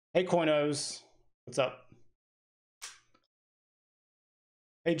Hey, Coinos. What's up?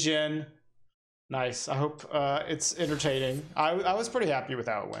 Hey, Jen. Nice. I hope it's entertaining. I was pretty happy with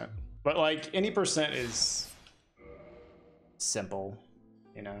how it went. But, like, any percent is simple,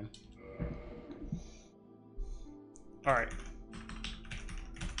 you know? All right.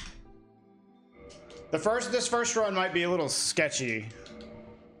 This first run might be a little sketchy,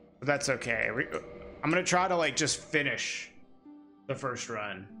 but that's okay. I'm gonna try to, like, just finish the first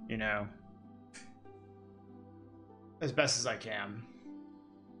run, you know, as best as I can.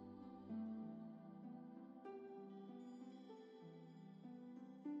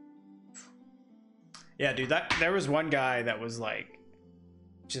 Yeah, dude, there was one guy that was like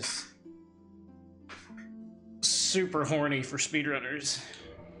just super horny for speedrunners.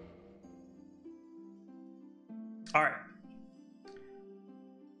 All right.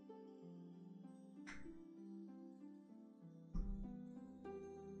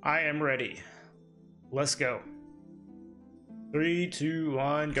 I am ready. Let's go. 3, 2,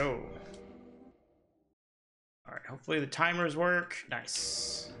 1, go. All right, hopefully the timers work.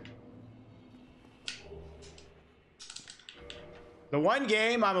 Nice. The one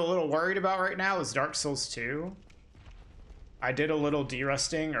game I'm a little worried about right now is Dark Souls 2. I did a little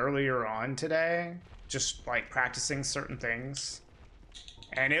de-rusting earlier on today, just like practicing certain things.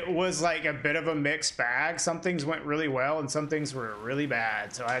 And it was like a bit of a mixed bag. Some things went really well and some things were really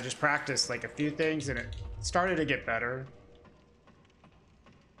bad. So I just practiced like a few things and it started to get better.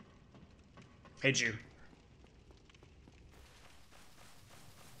 Hey, Jew.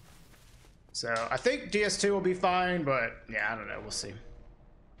 So I think DS2 will be fine, but yeah, I don't know. We'll see.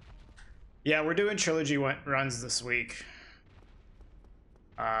 Yeah, we're doing Trilogy runs this week.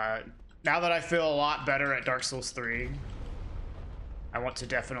 Now that I feel a lot better at Dark Souls 3, I want to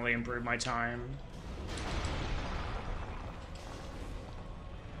definitely improve my time.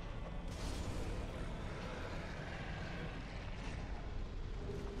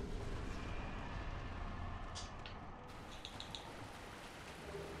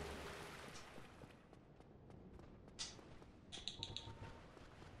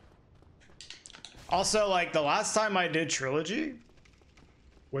 Also, like, the last time I did Trilogy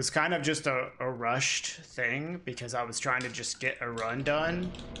was kind of just a rushed thing because I was trying to just get a run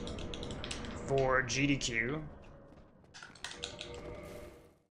done for GDQ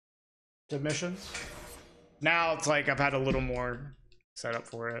submissions. Now it's like I've had a little more set up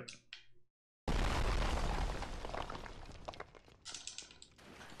for it.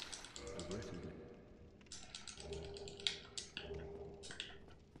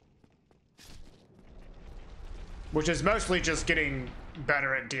 Which is mostly just getting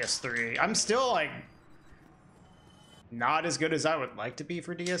better at DS3. I'm still like not as good as I would like to be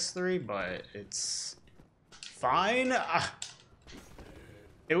for DS3, but it's fine.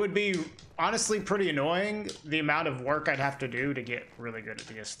 It would be honestly pretty annoying the amount of work I'd have to do to get really good at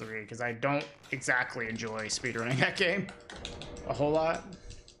DS3 because I don't exactly enjoy speedrunning that game a whole lot.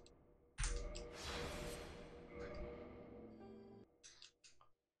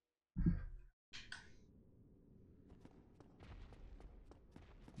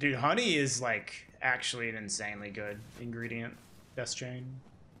 Dude, honey is like actually an insanely good ingredient. Death chain.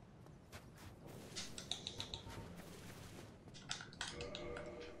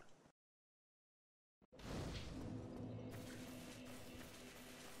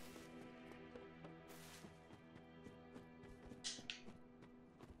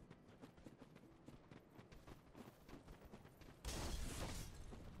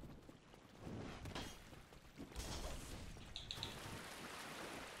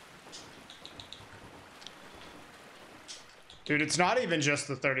 Dude, it's not even just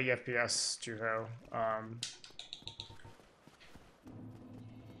the 30 FPS, Juho.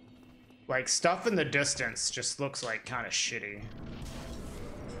 Like, stuff in the distance just looks like kind of shitty.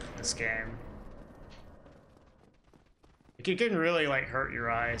 This game. Like, it can really, like, hurt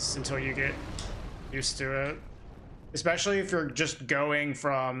your eyes until you get used to it. Especially if you're just going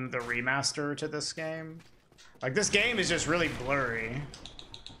from the remaster to this game. Like, this game is just really blurry.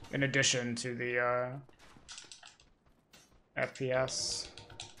 In addition to the, FPS.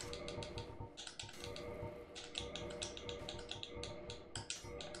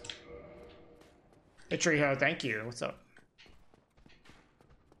 Hey Treeho, thank you. What's up?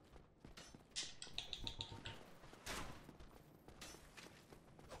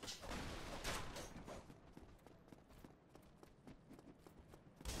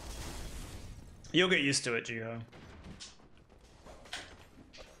 You'll get used to it, Gio.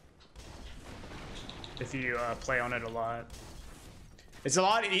 If you play on it a lot. It's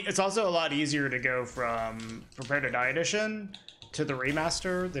also a lot easier to go from Prepare to Die Edition to the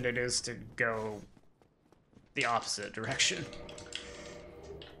remaster than it is to go the opposite direction.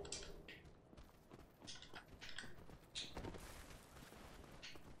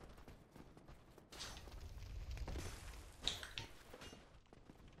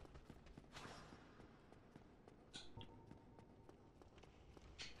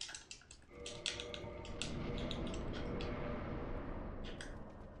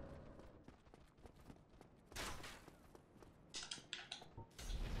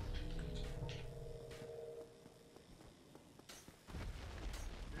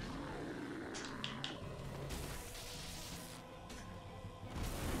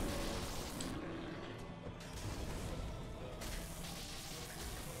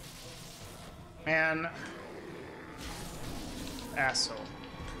 Man. Asshole.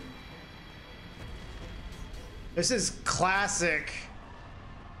 This is classic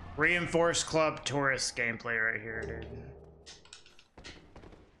Reinforced Club tourist gameplay right here, dude.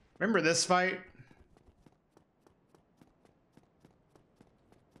 Remember this fight?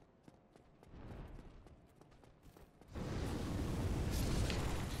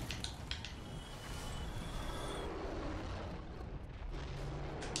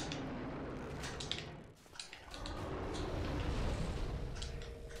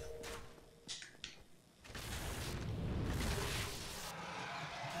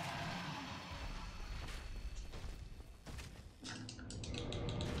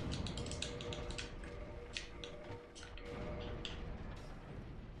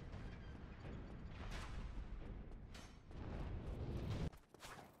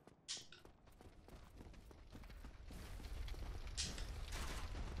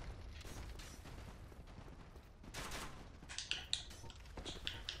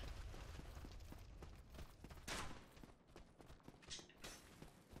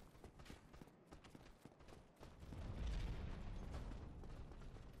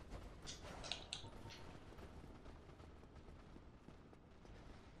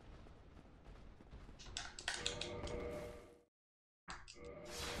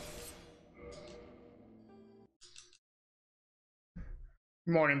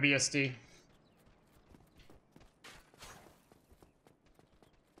 Morning, BSD.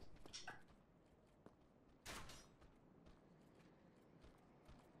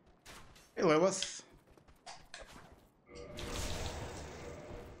 Hey, Lilith.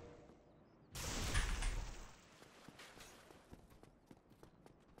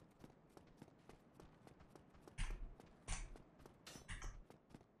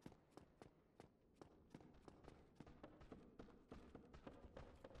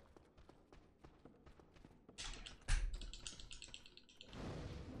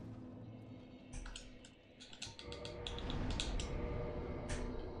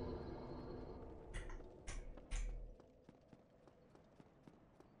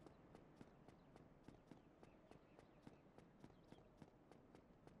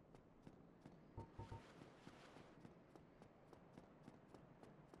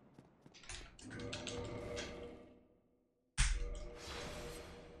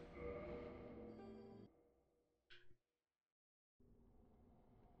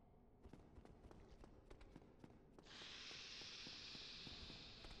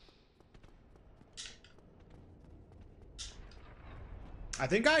 I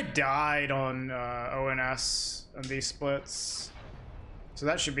think I died on ONS on these splits, so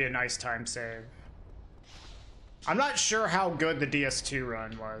that should be a nice time save. I'm not sure how good the DS2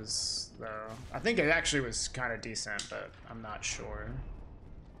 run was, though. I think it actually was kind of decent, but I'm not sure.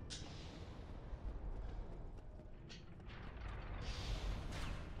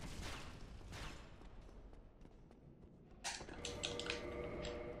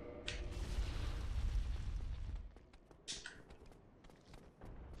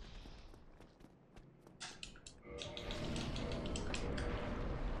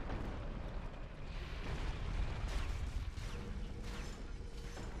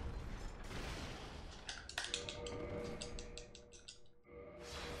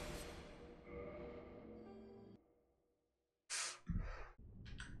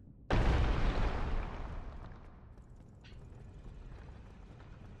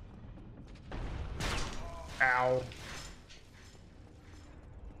 Ow.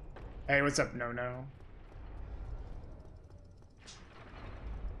 Hey, what's up, No?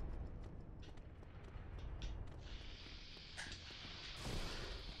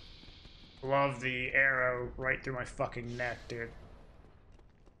 Love the arrow right through my fucking neck, dude.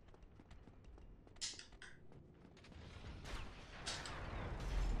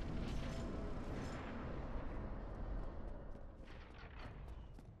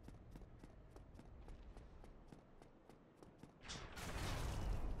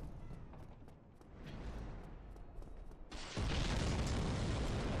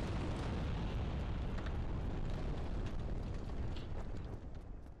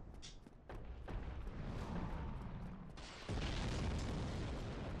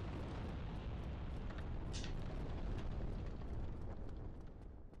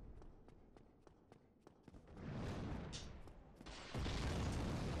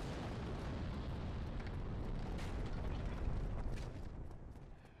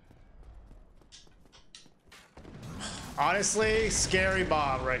 Honestly, scary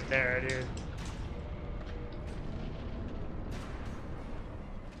Bob right there, dude.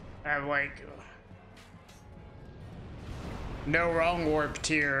 I have like no wrong warp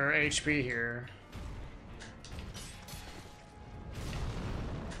tier HP here.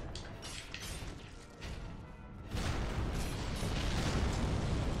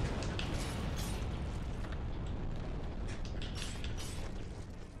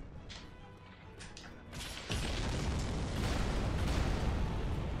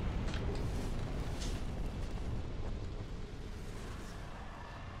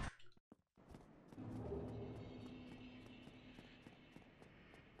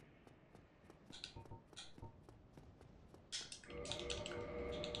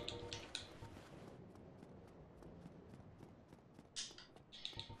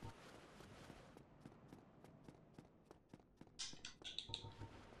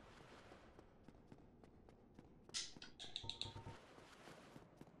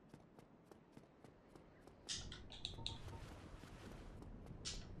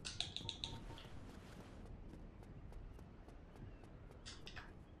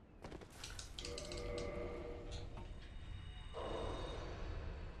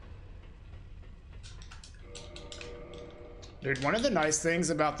 Dude, one of the nice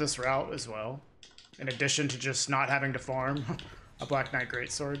things about this route as well, in addition to just not having to farm a Black Knight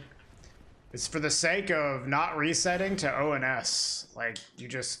Greatsword, is for the sake of not resetting to ONS. Like, you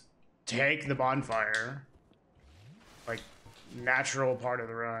just take the bonfire. Like, natural part of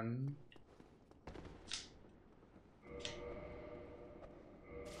the run.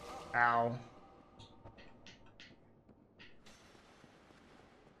 Ow.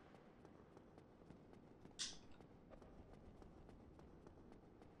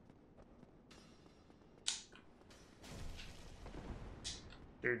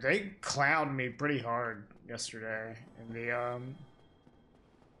 Dude, they clowned me pretty hard yesterday in the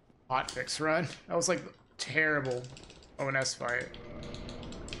hotfix run. That was like terrible ONS fight.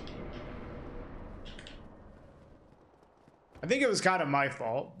 I think it was kind of my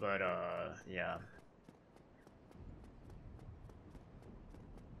fault, but yeah.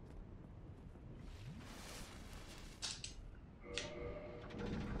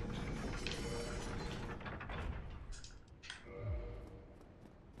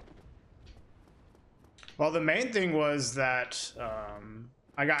 Well, the main thing was that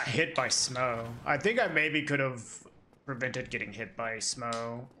I got hit by Smo. I think I maybe could have prevented getting hit by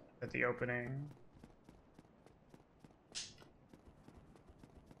Smo at the opening.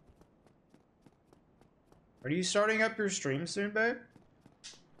 Are you starting up your stream soon, babe?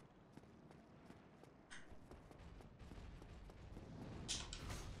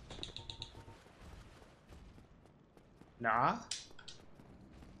 Nah?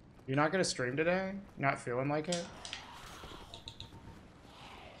 You're not gonna stream today? Not feeling like it?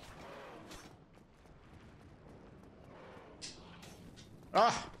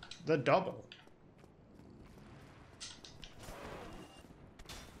 Ah, the double.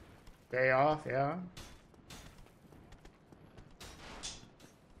 Day off, yeah.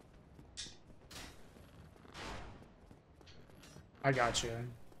 I got you.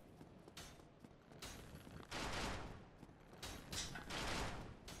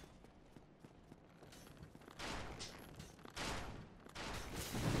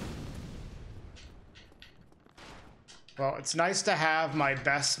 Well, it's nice to have my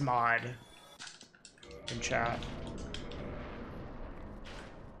best mod in chat.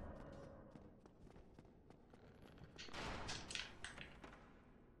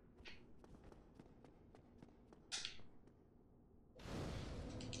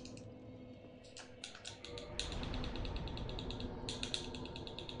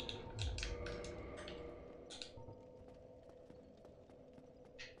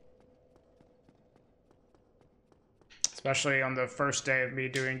 Especially on the first day of me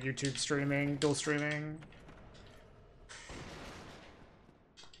doing YouTube streaming, dual streaming.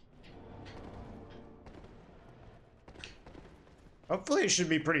 Hopefully it should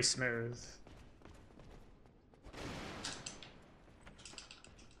be pretty smooth.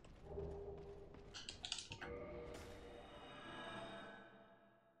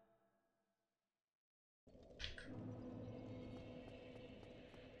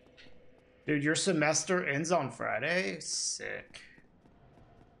 Dude, your semester ends on Friday? Sick.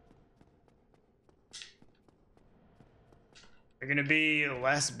 You're gonna be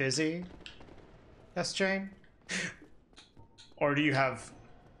less busy, S-Chain? Or do you have...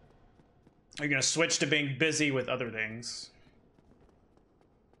 Are you gonna switch to being busy with other things?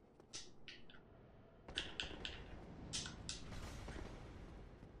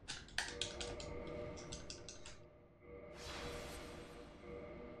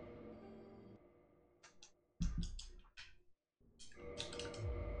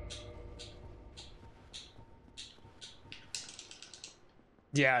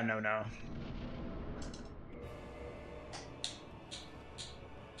 Yeah, no.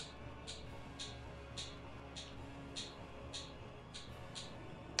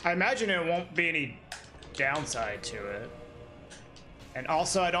 I imagine it won't be any downside to it. And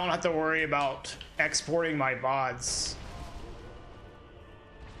also, I don't have to worry about exporting my VODs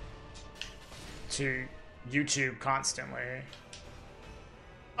to YouTube constantly.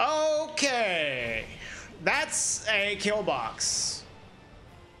 Okay, that's a kill box.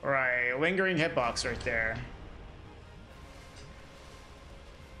 Right, lingering hitbox right there.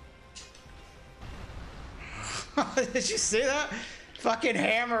 Did you see that? Fucking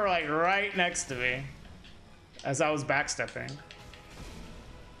hammer like right next to me as I was backstepping.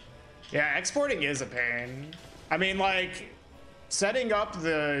 Yeah, exporting is a pain. I mean, like, setting up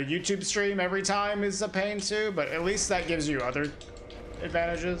the YouTube stream every time is a pain too, but at least that gives you other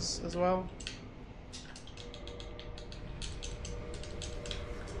advantages as well.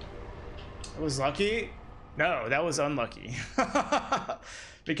 It was lucky? No, that was unlucky.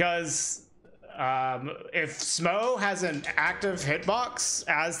 Because if Smo has an active hitbox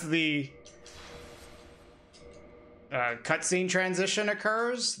as the cutscene transition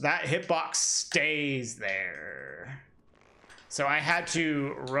occurs, that hitbox stays there. So I had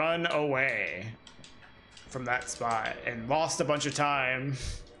to run away from that spot and lost a bunch of time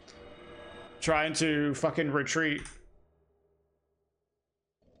trying to fucking retreat.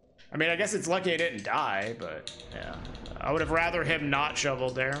 I mean, I guess it's lucky I didn't die, but yeah. I would have rather him not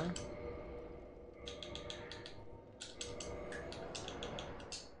shoveled there.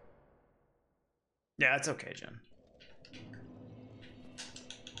 Yeah, it's okay, Jen.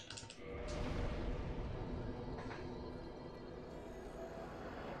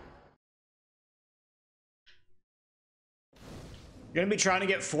 You're gonna be trying to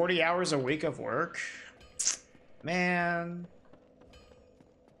get 40 hours a week of work? Man.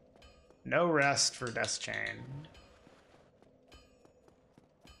 No rest for Death Chain.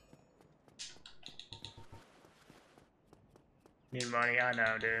 Need money, I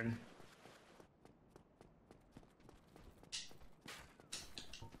know, dude.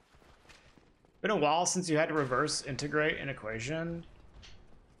 Been a while since you had to reverse integrate an equation.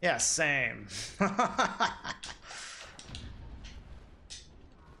 Yeah, same. I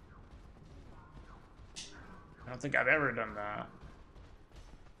don't think I've ever done that.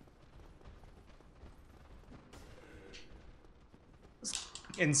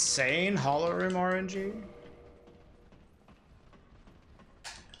 Insane hollow room RNG.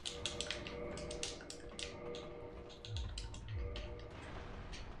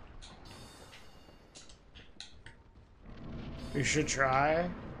 You should try.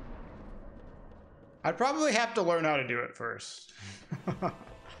 I'd probably have to learn how to do it first.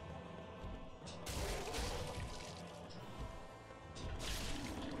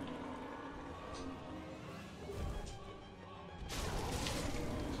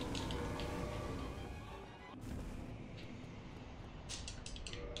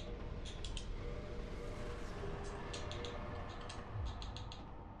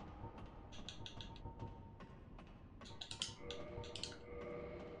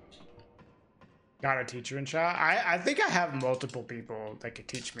 Got a teacher in chat. I think I have multiple people that could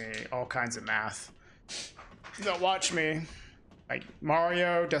teach me all kinds of math. That watch me. Like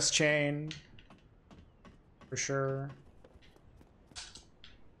Mario, Dust Chain. For sure.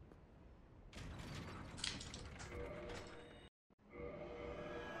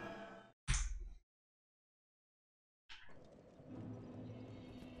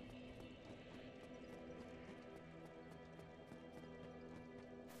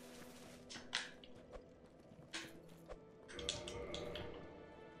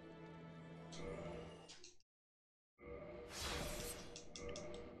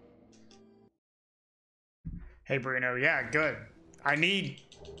 Hey Bruno, yeah, good. I need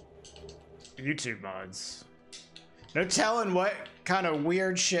YouTube mods. No telling what kind of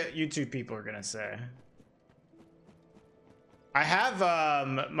weird shit YouTube people are gonna say. I have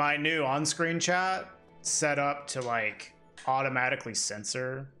my new on-screen chat set up to like automatically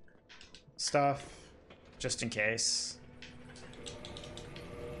censor stuff, just in case.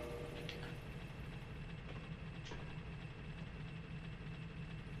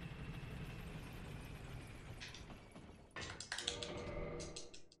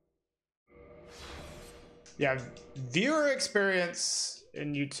 Yeah, viewer experience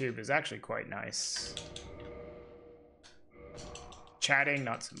in YouTube is actually quite nice. Chatting,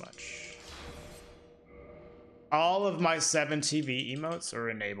 not so much. All of my 7TV emotes are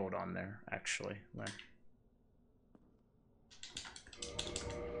enabled on there, actually.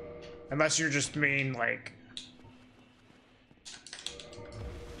 Unless you're just mean, like...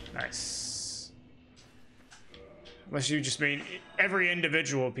 Nice. Unless you just mean every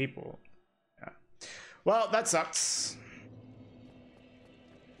individual people. Yeah. Well, that sucks.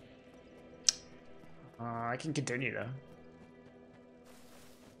 I can continue though.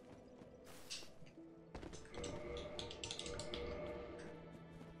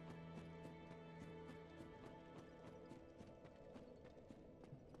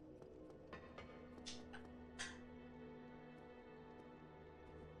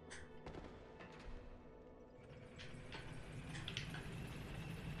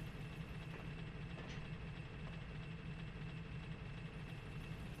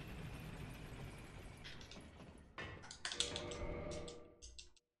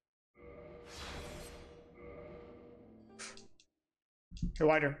 You're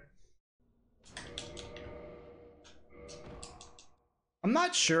wider. I'm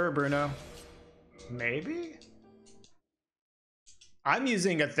not sure, Bruno. Maybe? I'm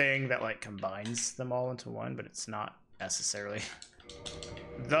using a thing that like combines them all into one, but it's not necessarily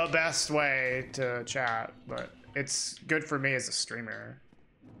the best way to chat, but it's good for me as a streamer.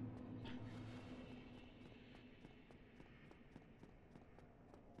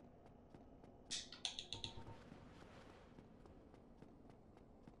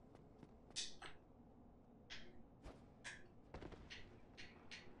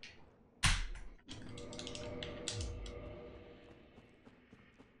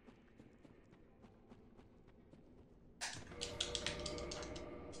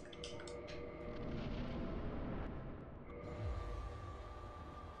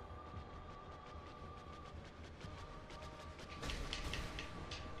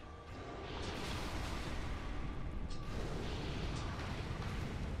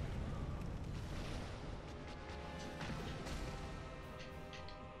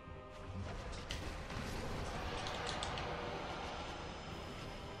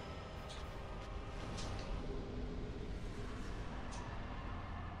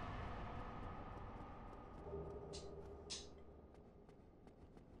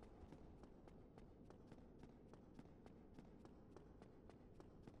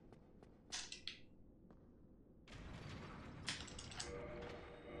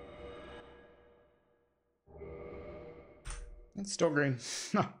 It's still green.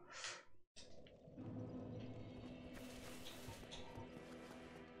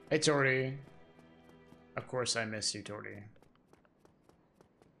 Hey, Torty. Of course I miss you, Torty.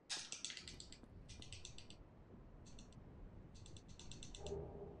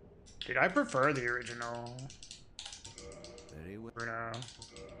 Dude, I prefer the original. Bruno. At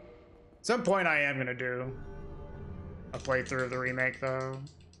some point I am gonna do a playthrough of the remake, though.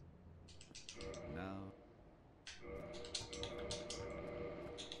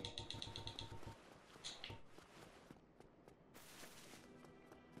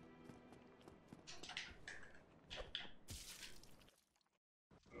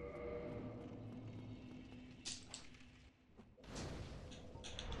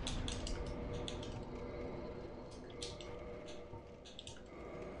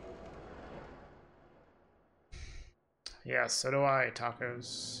 Yeah, so do I,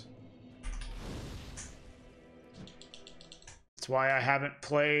 tacos. That's why I haven't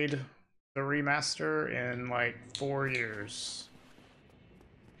played the remaster in like 4 years.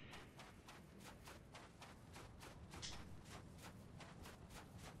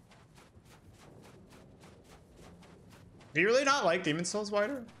 Do you really not like Demon Souls,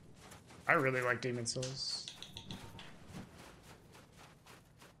 Wider? I really like Demon Souls.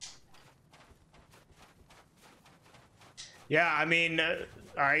 Yeah, I mean,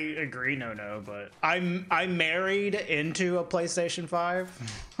 I agree, no, but I'm married into a PlayStation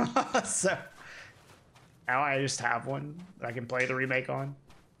 5, so now I just have one that I can play the remake on.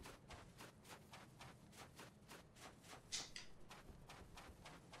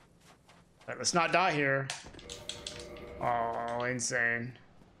 Right, let's not die here. Oh, insane.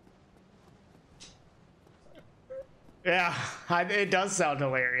 Yeah, it does sound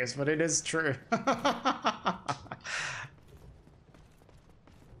hilarious, but it is true.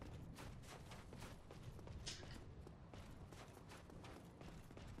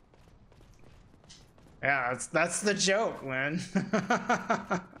 Yeah, that's the joke, man.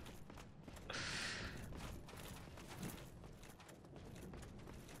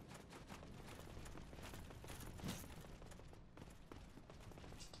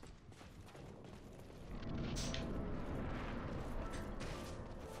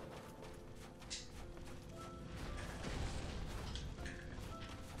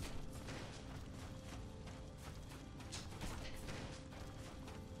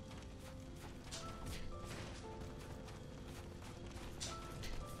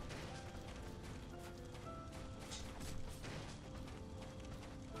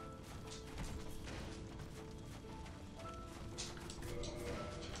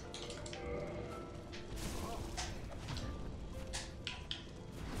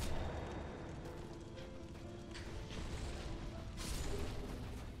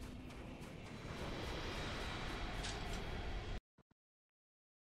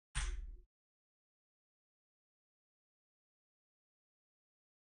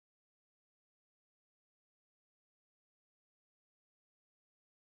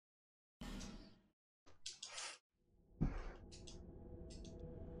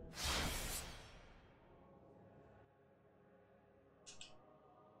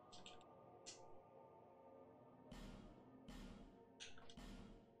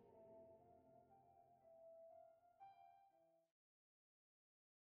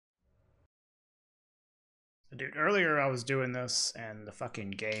 Dude, earlier I was doing this and the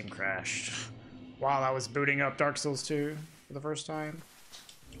fucking game crashed while I was booting up Dark Souls 2 for the first time.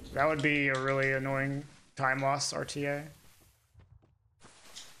 That would be a really annoying time loss RTA.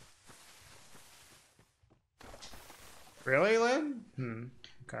 Really, Lynn?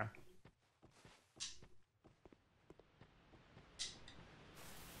 Okay.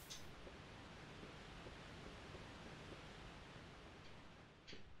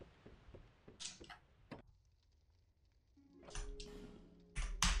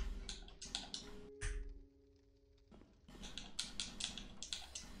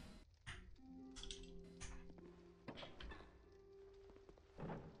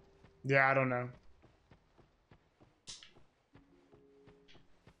 Yeah, I don't know.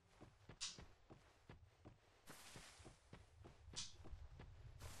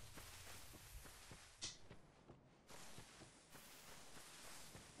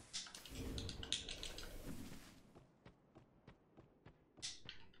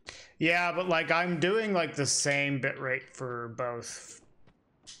 Yeah, but like I'm doing like the same bitrate for both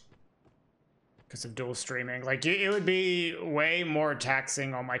because of dual streaming. Like it would be way more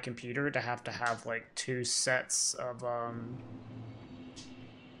taxing on my computer to have like two sets of I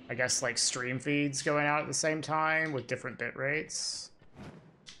guess like stream feeds going out at the same time with different bit rates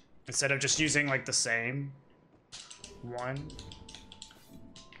instead of just using like the same one.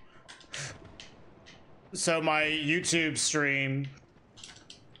 So my YouTube stream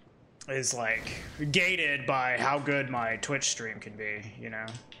is like gated by how good my Twitch stream can be, you know?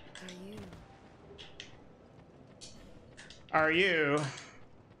 Are you?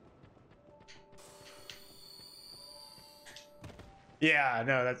 Yeah,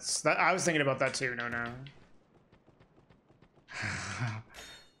 no, that's that. I was thinking about that too. No.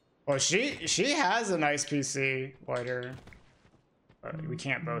 Well, she has a nice PC, Whiter. But we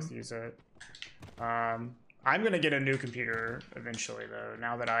can't both use it. I'm gonna get a new computer eventually, though.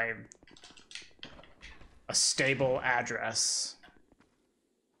 Now that I'm a stable address.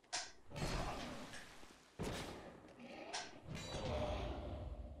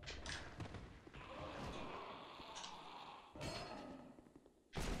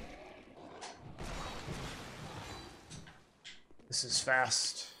 This is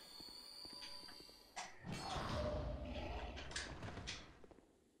fast.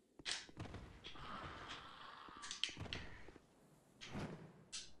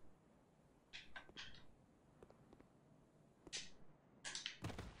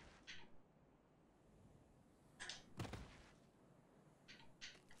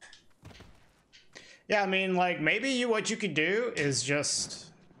 Yeah, I mean, like, maybe what you could do is just...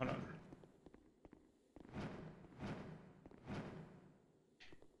 Hold on.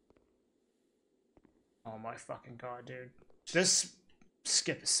 Oh my fucking god, dude. This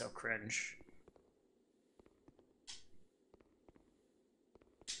skip is so cringe.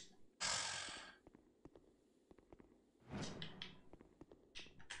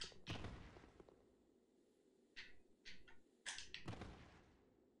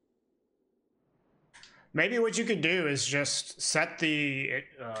 Maybe what you could do is just set the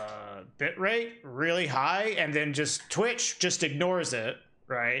bitrate really high and then just Twitch just ignores it,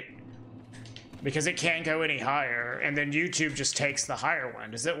 right? Because it can't go any higher, and then YouTube just takes the higher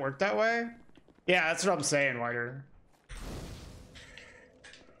one. Does it work that way? Yeah, that's what I'm saying, Whiter.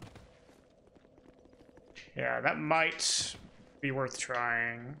 Yeah, that might be worth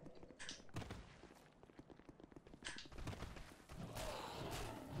trying.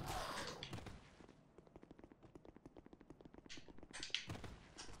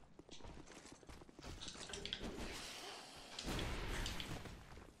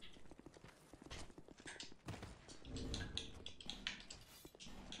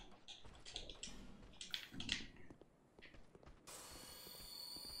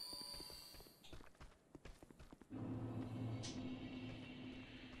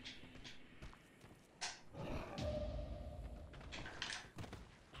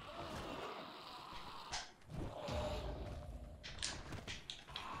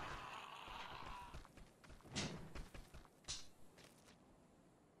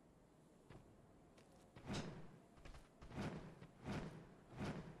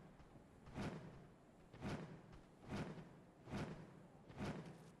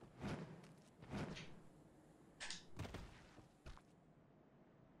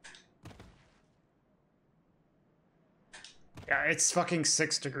 Yeah, it's fucking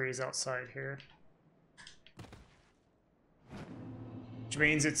 6 degrees outside here. Which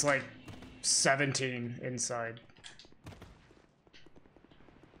means it's like 17 inside.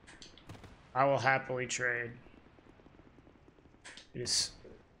 I will happily trade. It is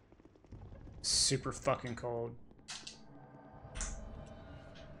super fucking cold.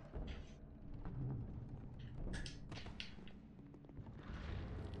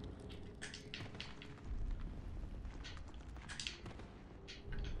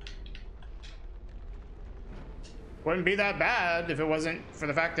 Wouldn't be that bad if it wasn't for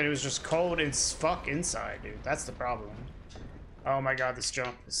the fact that it was just cold as fuck inside, dude. That's the problem. Oh my god, this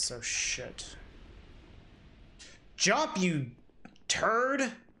jump is so shit. Jump, you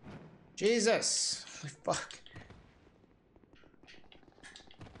turd! Jesus. Holy fuck.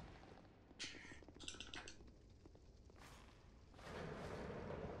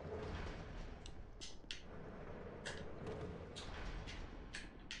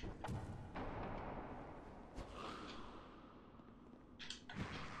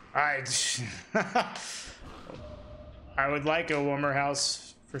 I would like a warmer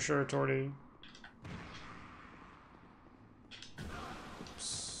house for sure, Torty.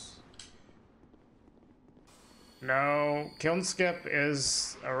 Oops. No, kiln skip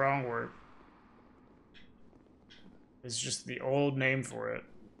is a wrong word. It's just the old name for it.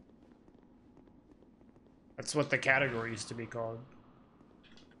 That's what the category used to be called.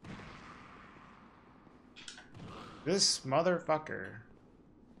 This motherfucker.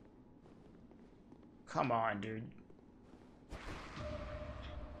 Come on, dude.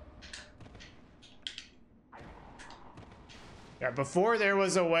 Yeah, before there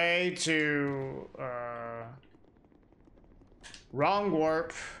was a way to wrong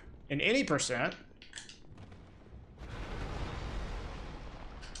warp in any percent,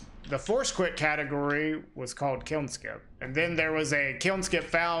 the force quit category was called kiln skip. And then there was a kiln skip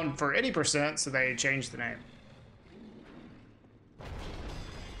found for any percent, so they changed the name.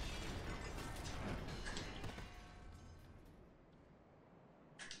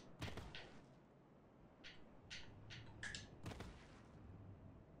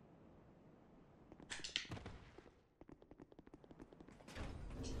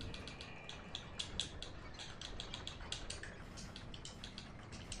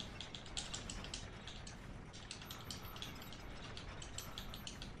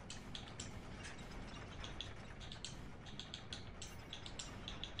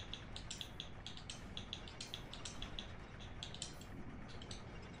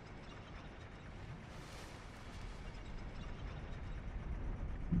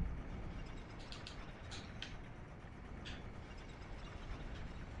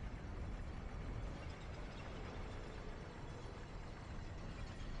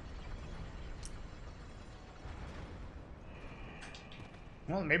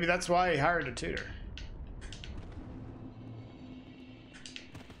 Well, maybe that's why he hired a tutor.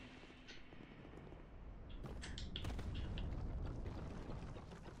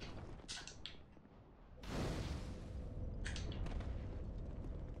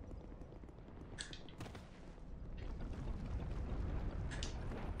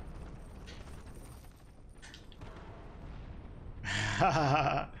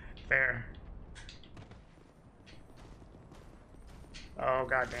 Fair. Oh,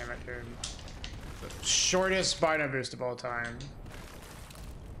 god damn it, dude. The shortest bino boost of all time.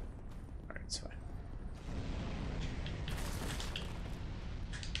 Alright, it's fine.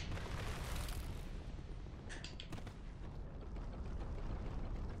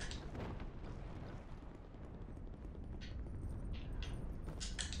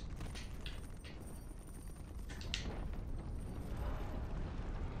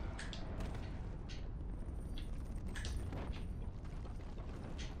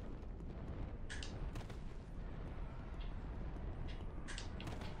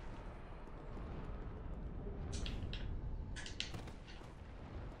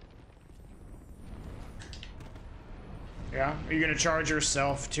 Yeah? Are you gonna charge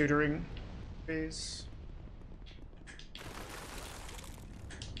yourself tutoring fees?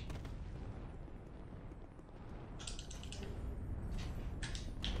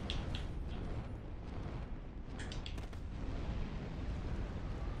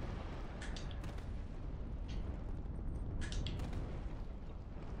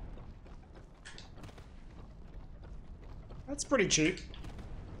 That's pretty cheap.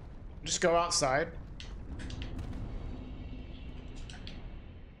 Just go outside.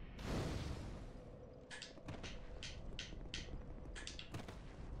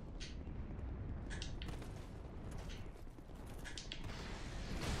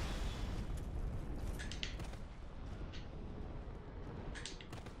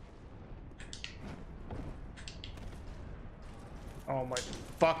 Oh my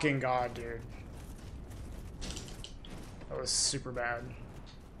fucking god, dude. That was super bad.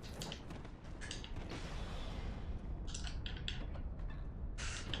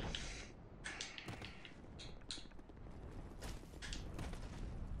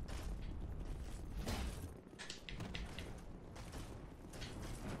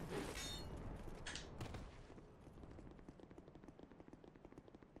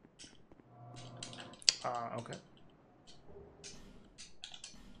 Okay.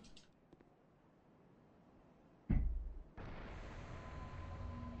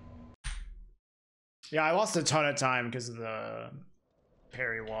 Yeah, I lost a ton of time because of the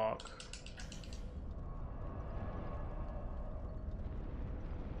parrywalk.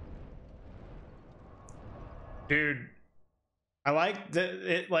 Dude, I like that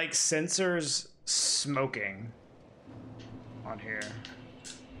it like censors smoking on here.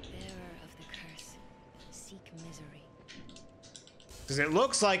 Bearer of the curse, seek misery. Because it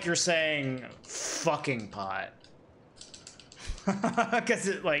looks like you're saying fucking pot. Because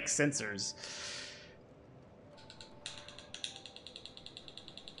it like censors.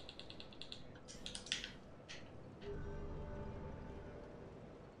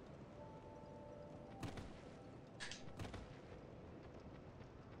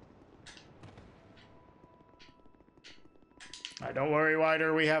 Don't worry,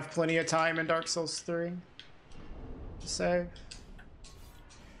 Wider. We have plenty of time in Dark Souls 3 to save.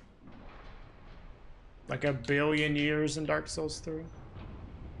 Like a billion years in Dark Souls 3.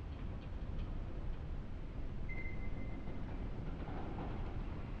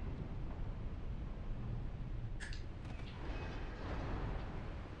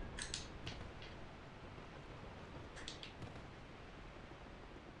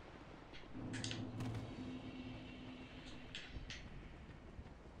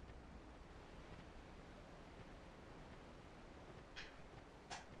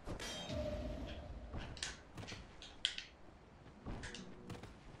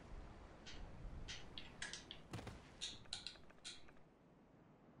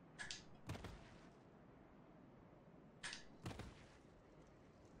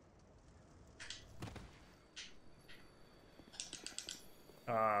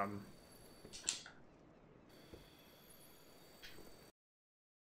 Um,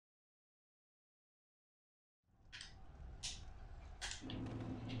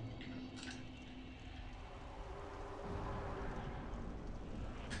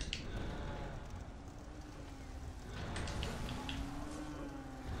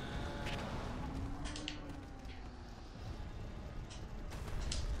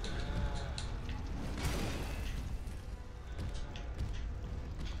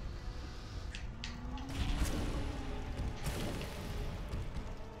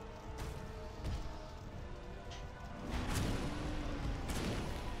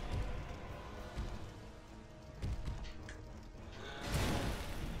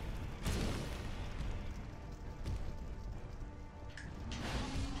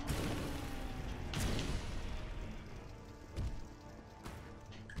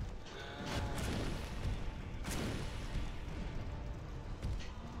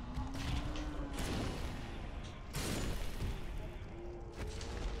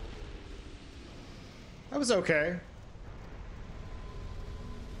 that was okay.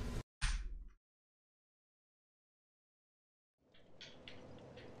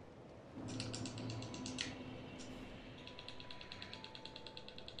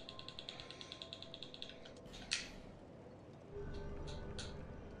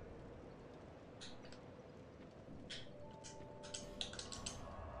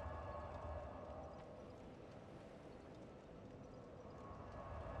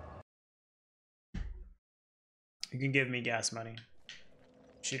 You can give me gas money.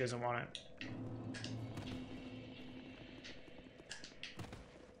 She doesn't want it.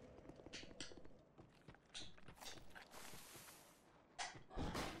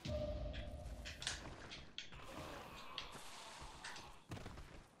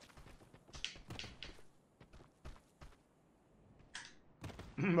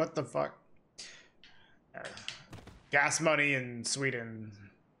 What the fuck? Gas money in Sweden.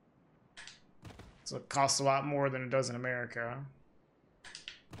 So it costs a lot more than it does in America.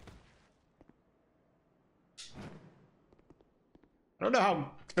 I don't know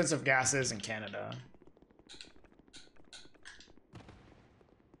how expensive gas is in Canada.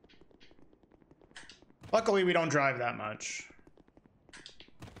 Luckily, we don't drive that much.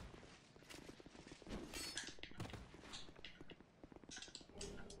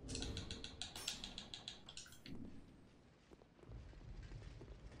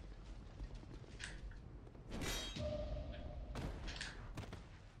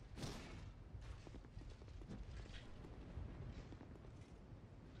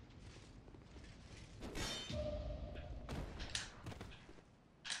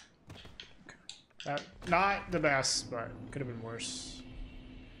 Not the best, but could have been worse.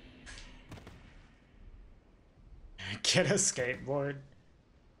 Get a skateboard.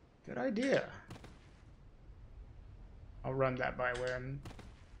 Good idea. I'll run that by Wim.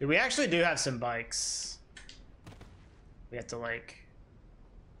 Dude, we actually do have some bikes. We have to, like,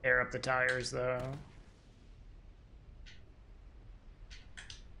 air up the tires, though.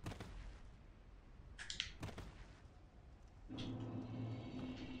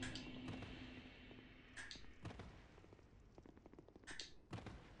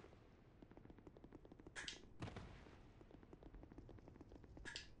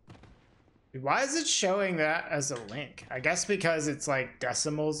 Dude, why is it showing that as a link? I guess because it's, like,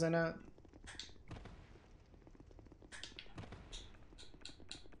 decimals in it.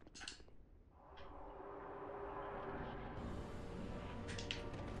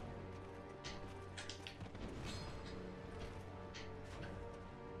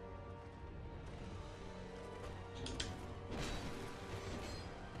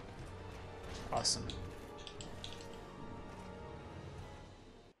 Awesome.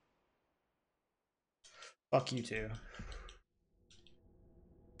 Fuck you too.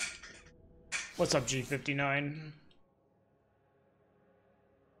 What's up, G59?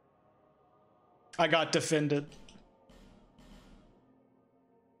 I got defended.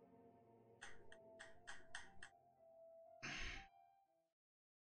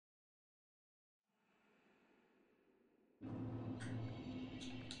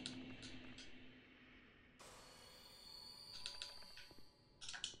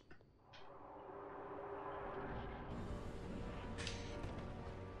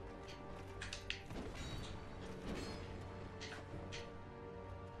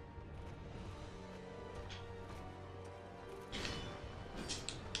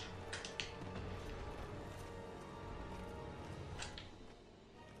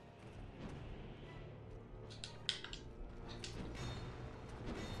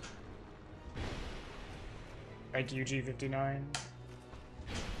 Thank you, G59.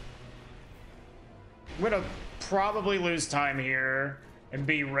 I'm gonna probably lose time here and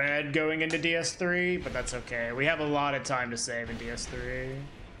be red going into DS3, but that's okay. We have a lot of time to save in DS3.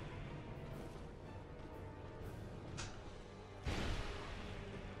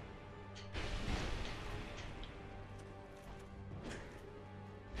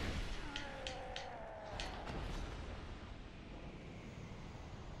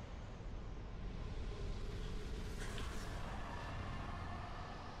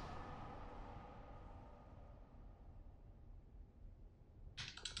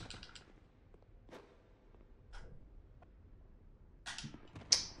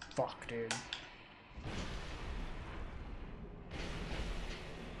 Fuck, dude.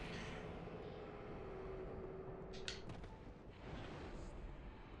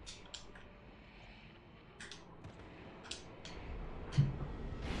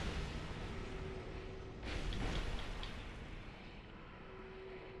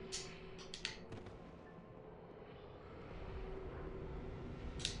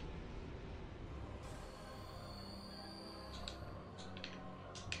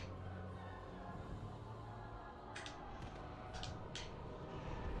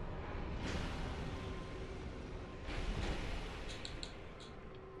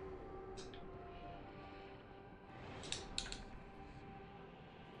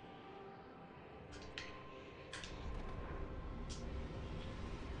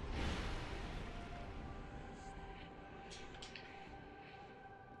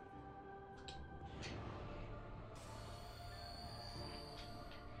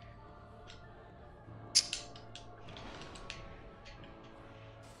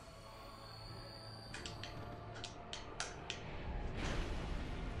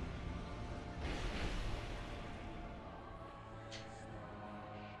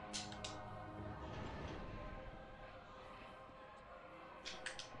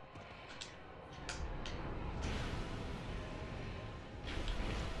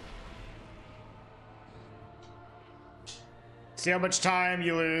 See how much time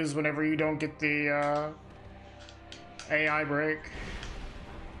you lose whenever you don't get the AI break.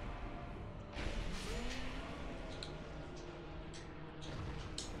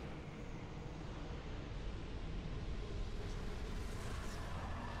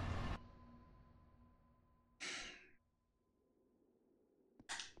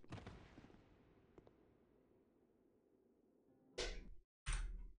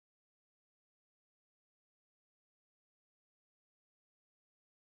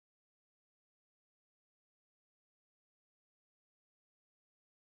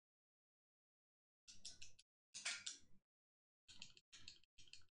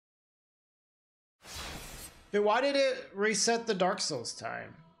 Dude, why did it reset the Dark Souls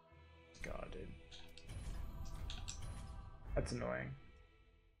time? God, dude. That's annoying.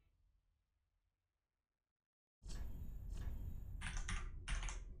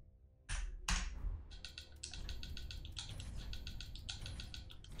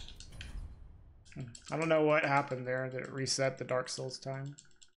 I don't know what happened there. Did it reset the Dark Souls time?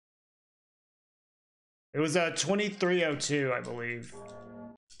 It was 2302, I believe.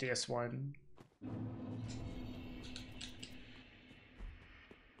 DS1. You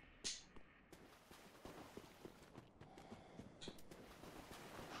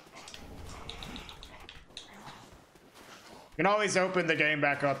can always open the game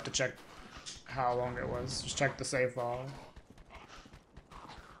back up to check how long it was. Just check the save file.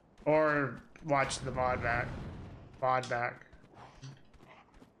 Or watch the VOD back.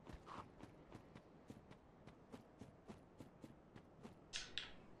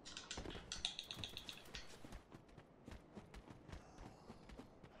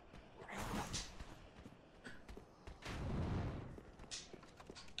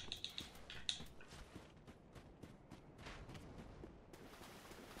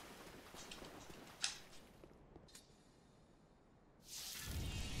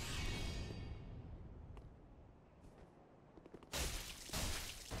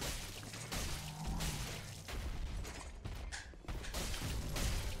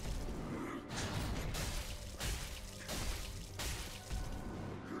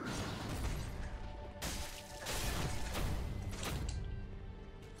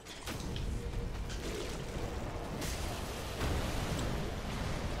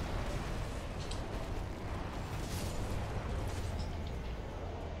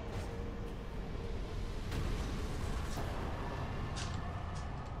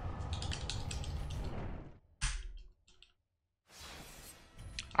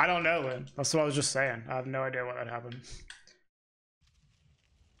 I don't know, Lynn. That's what I was just saying. I have no idea what that happened.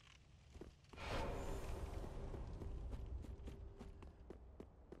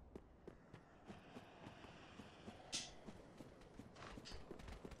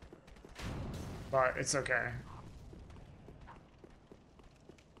 But it's okay.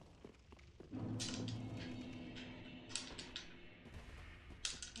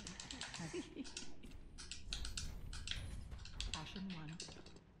 Passion one.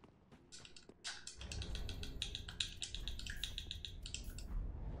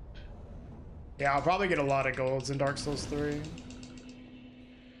 Yeah, I'll probably get a lot of golds in Dark Souls 3.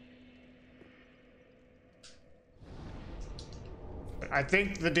 I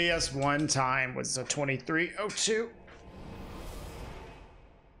think the DS1 time was a 2302.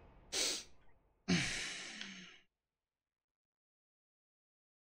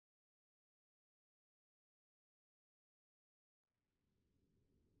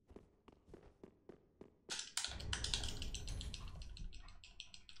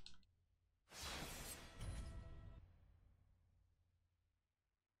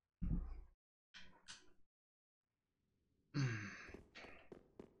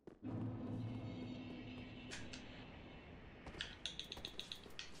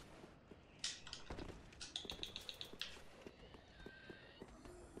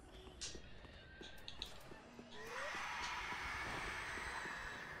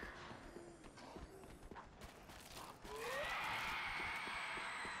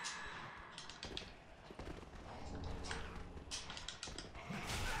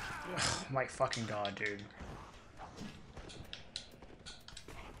 My fucking god, dude.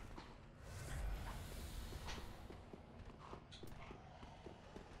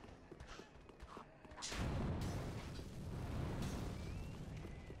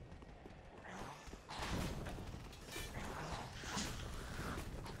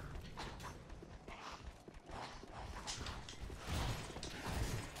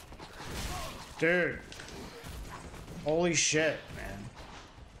 Dude. Holy shit, man.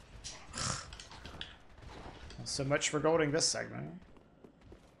 So much for golding this segment.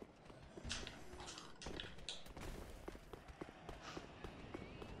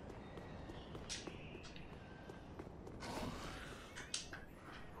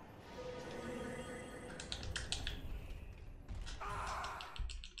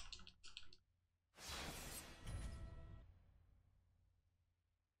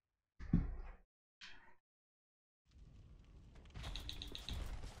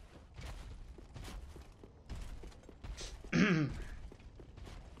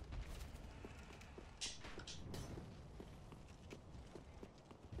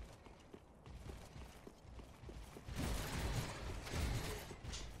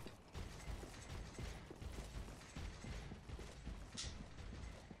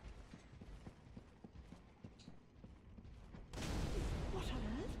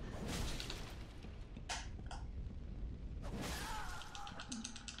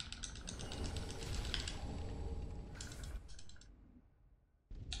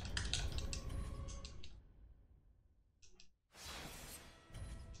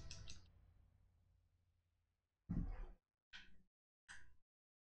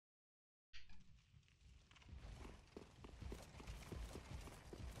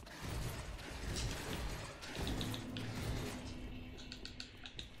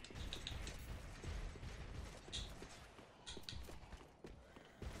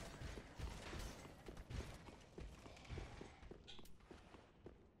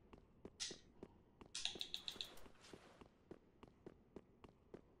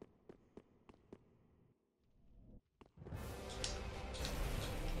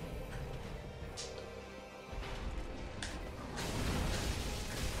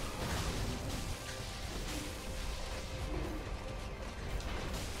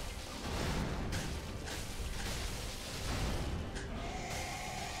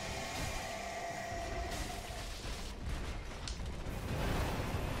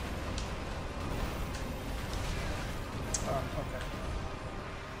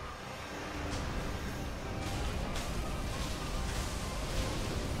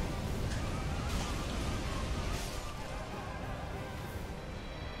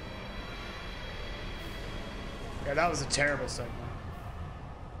 Yeah, that was a terrible segment.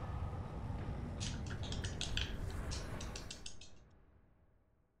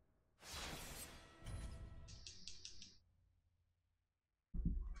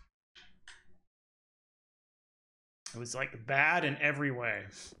 It was like bad in every way.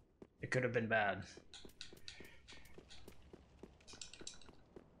 It could have been bad.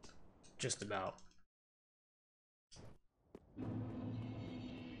 Just about.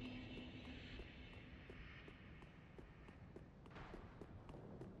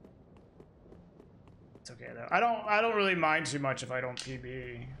 It's okay though. I don't really mind too much if I don't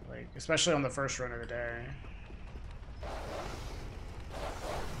PB, like especially on the first run of the day.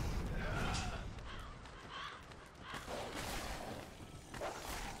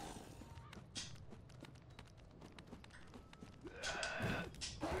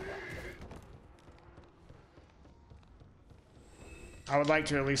 I would like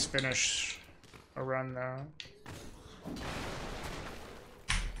to at least finish a run though.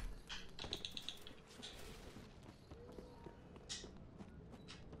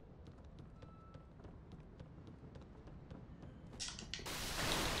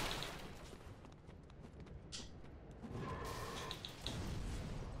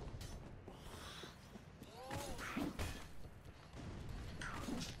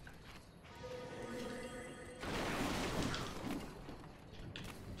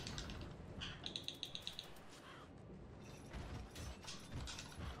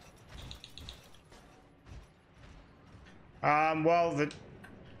 Well,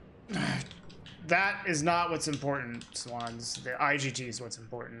 that is not what's important, Swans. The IGT is what's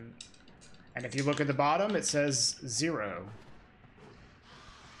important. And if you look at the bottom, it says 0.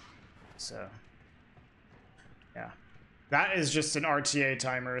 So, yeah. That is just an RTA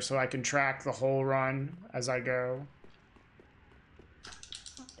timer, so I can track the whole run as I go.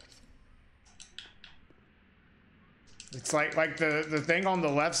 It's like the thing on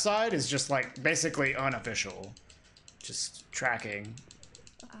the left side is just like basically unofficial. Just tracking.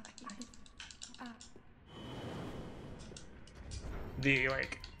 The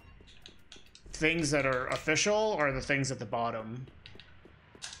like things that are official are the things at the bottom.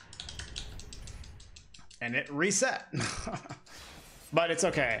 And it reset. But it's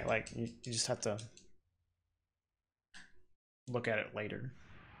okay. Like you just have to look at it later.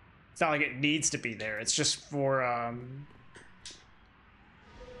 It's not like it needs to be there. It's just for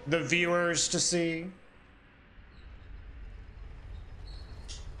the viewers to see.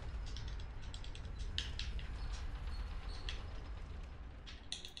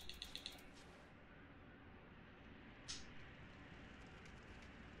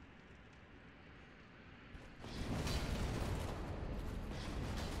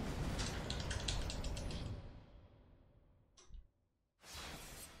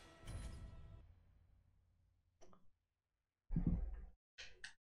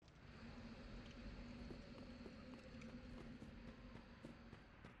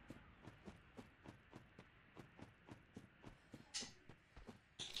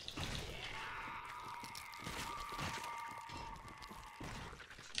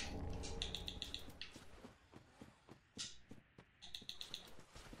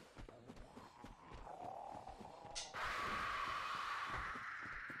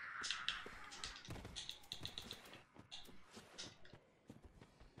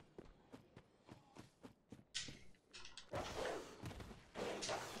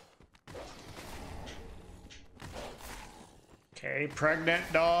 Okay, pregnant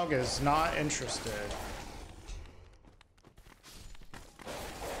dog is not interested.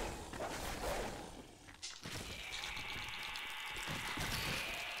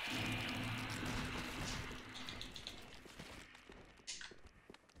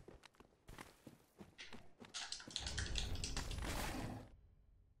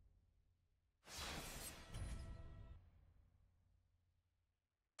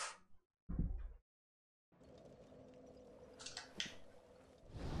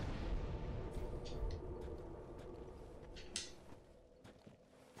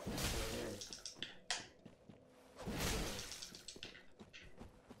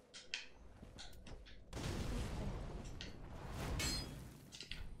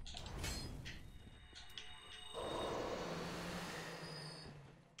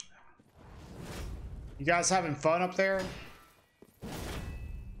 You guys having fun up there?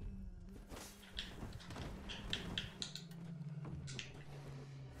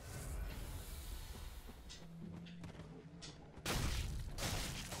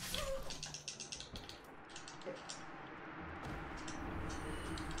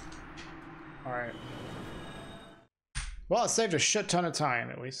 All right. Well, it saved a shit ton of time,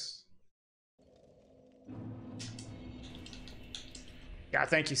 at least. Yeah,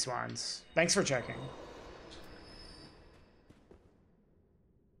 thank you, Swans. Thanks for checking.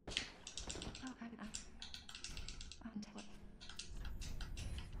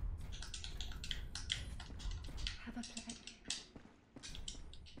 Have a play.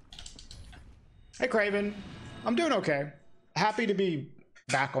 Hey, Craven. I'm doing okay. Happy to be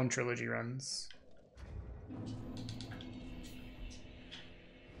back on Trilogy runs.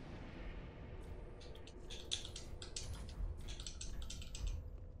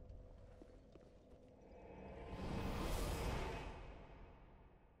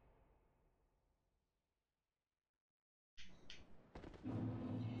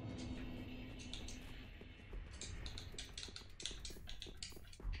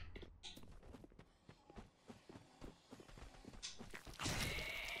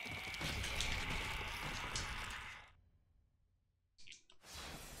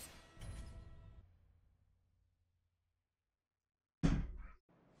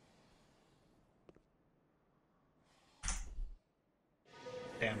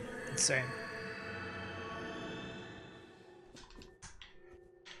 Damn, insane.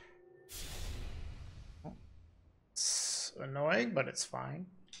 It's annoying, but it's fine.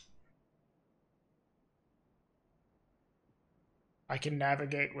 I can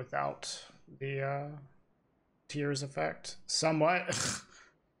navigate without the tears effect somewhat.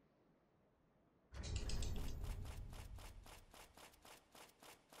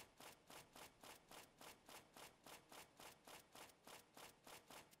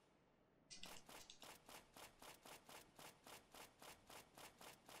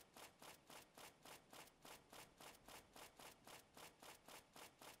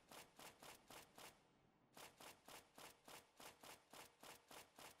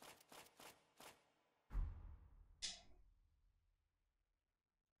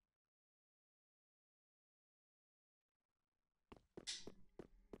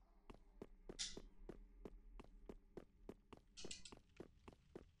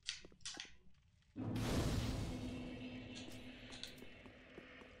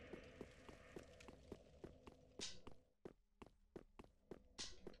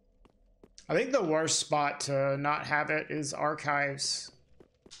 I think the worst spot to not have it is archives.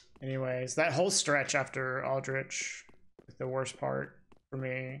 Anyways, that whole stretch after Aldrich is the worst part for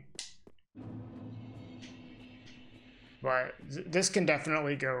me. But this can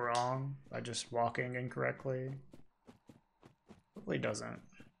definitely go wrong by just walking incorrectly. Hopefully it doesn't.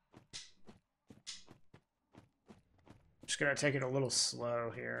 Just gonna take it a little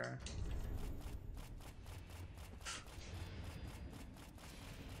slow here.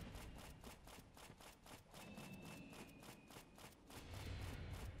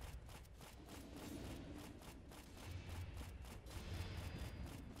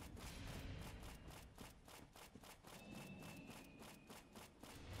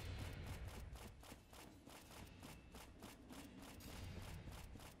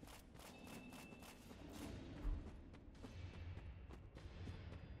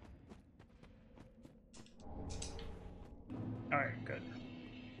 All right, good.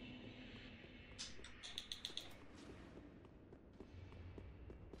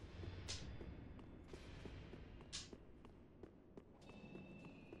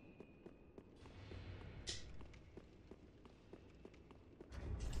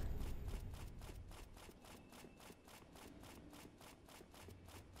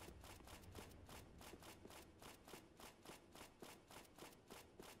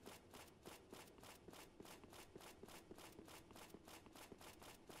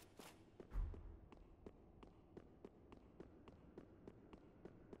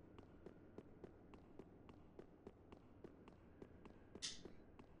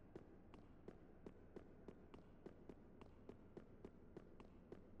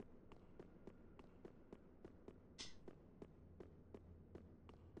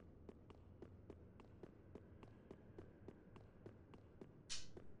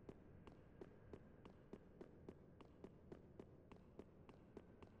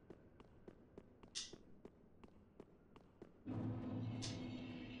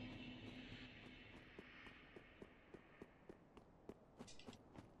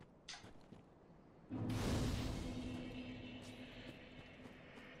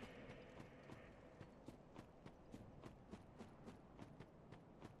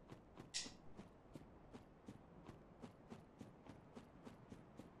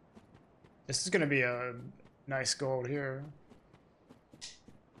 This is gonna be a nice gold here.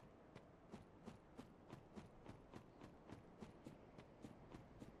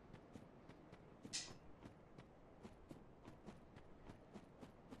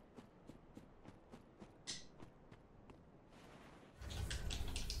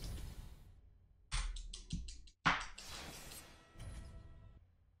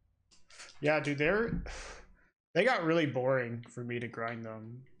 Yeah, dude, they got really boring for me to grind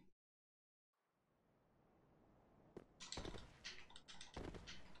them.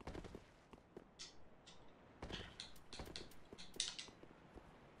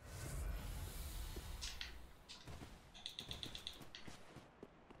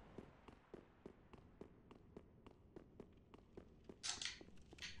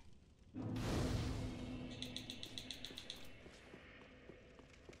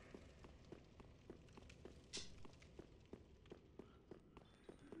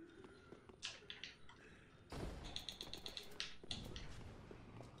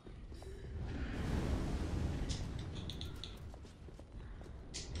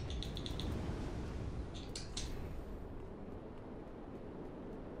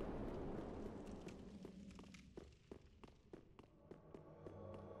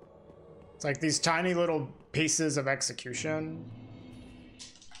 It's like these tiny little pieces of execution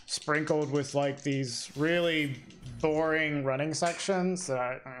sprinkled with like these really boring running sections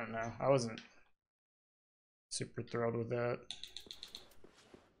that I don't know. I wasn't super thrilled with it.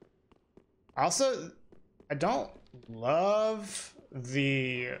 Also, I don't love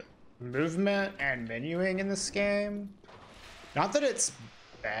the movement and menuing in this game. Not that it's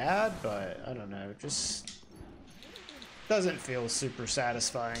bad, but I don't know, just doesn't feel super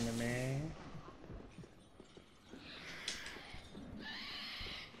satisfying to me.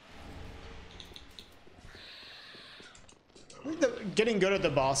 I think getting good at the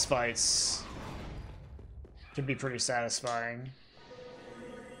boss fights can be pretty satisfying.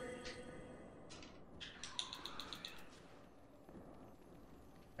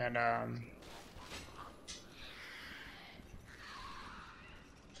 And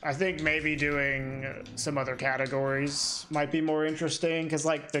I think maybe doing some other categories might be more interesting, because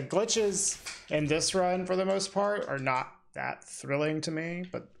like the glitches in this run for the most part are not that thrilling to me,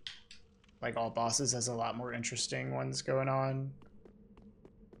 but like All Bosses has a lot more interesting ones going on.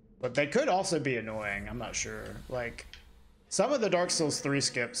 But they could also be annoying, I'm not sure. Like some of the Dark Souls 3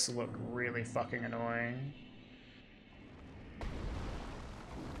 skips look really fucking annoying.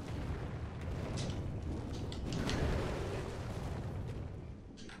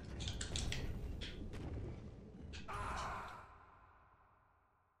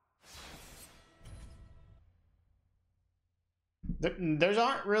 There's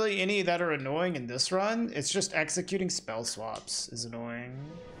aren't really any that are annoying in this run. It's just executing spell swaps is annoying.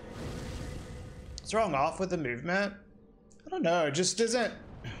 What's wrong off with the movement? I don't know, it just isn't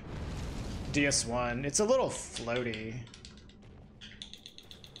DS1. It's a little floaty.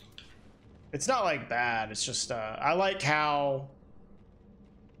 It's not like bad, it's just I like how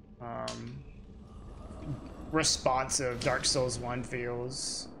responsive Dark Souls 1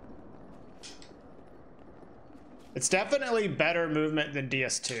 feels. It's definitely better movement than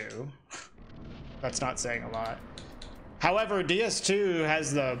DS2. That's not saying a lot. However, DS2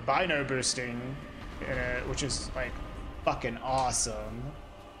 has the bino boosting in it, which is like fucking awesome.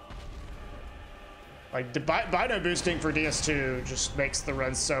 Like the bino boosting for DS2 just makes the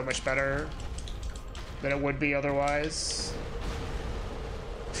run so much better than it would be otherwise.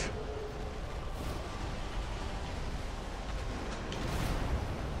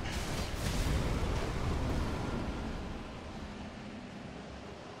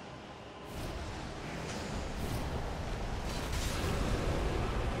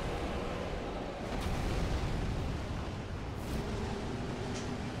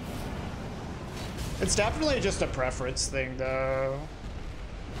 It's definitely just a preference thing, though.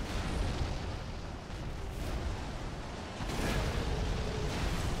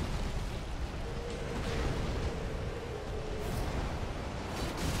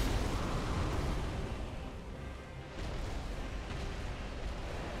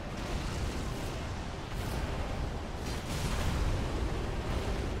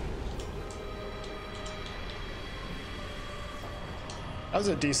 That was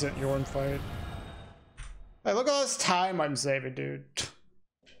a decent Yorn fight. Hey, look at all this time I'm saving, dude.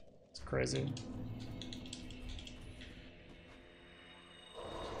 It's crazy.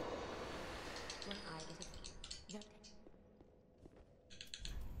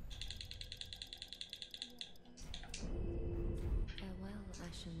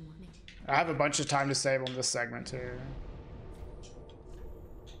 I have a bunch of time to save on this segment too.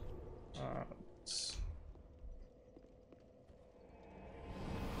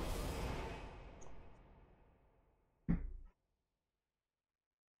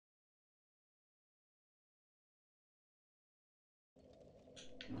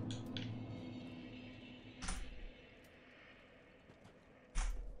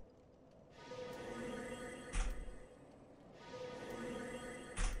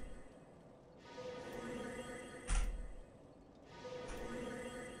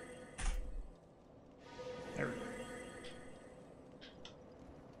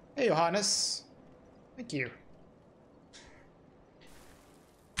 Hey, Johannes. Thank you.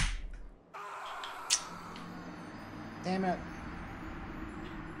 Damn it.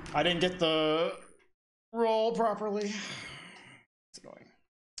 I didn't get the roll properly. It's annoying.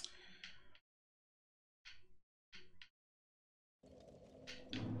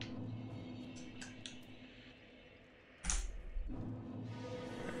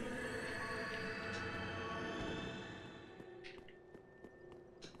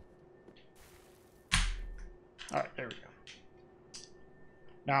 All right, there we go.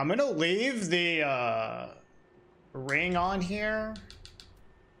 Now I'm gonna leave the ring on here.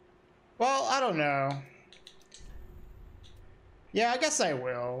 Well, I don't know. Yeah, I guess I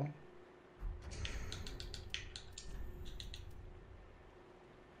will.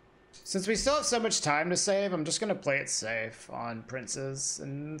 Since we still have so much time to save, I'm just gonna play it safe on princes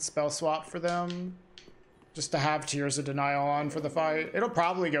and spell swap for them. Just to have Tears of Denial on for the fight. It'll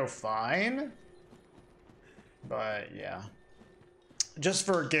probably go fine. But yeah. Just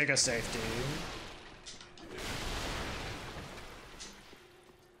for giga safety.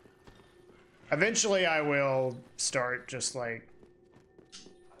 Eventually I will start just like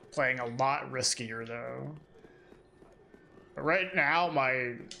playing a lot riskier though. But right now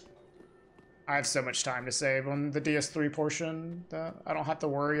I have so much time to save on the DS3 portion that I don't have to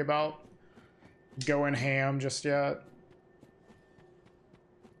worry about going ham just yet.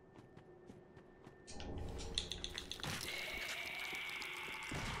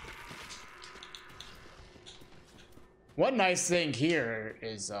 One nice thing here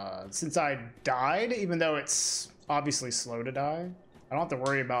is since I died, even though it's obviously slow to die, I don't have to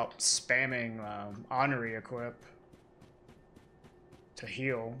worry about spamming Anri equip to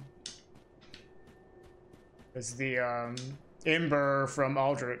heal. Because the Ember from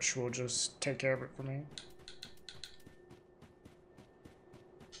Aldrich will just take care of it for me.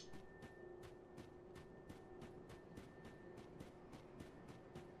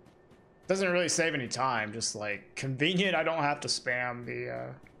 Doesn't really save any time, just like convenient. I don't have to spam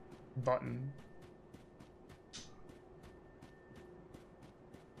the button.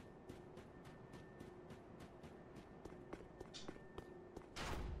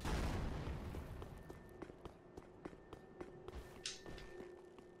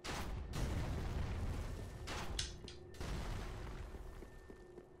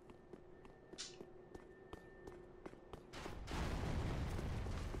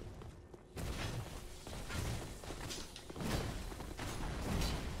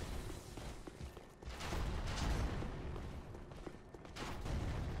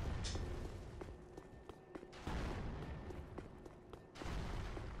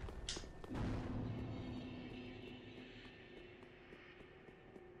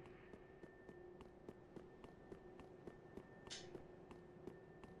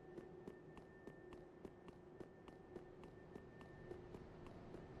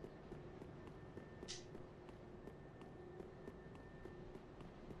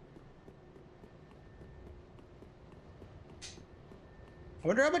 I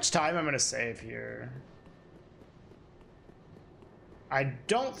wonder how much time I'm gonna save here. I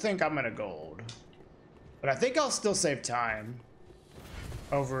don't think I'm gonna gold, but I think I'll still save time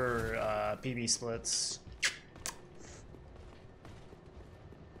over PB splits.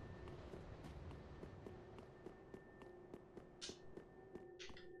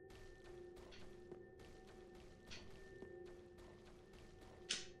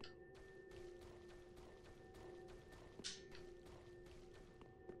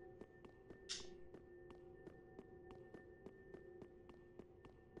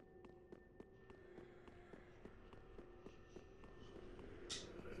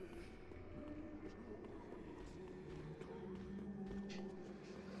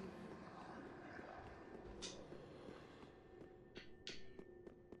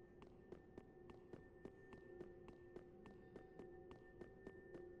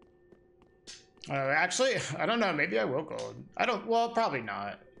 Actually, I don't know. Maybe I will gold. I don't. Well, probably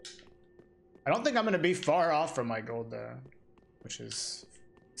not. I don't think I'm going to be far off from my gold though, which is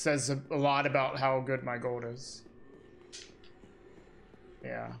says a lot about how good my gold is.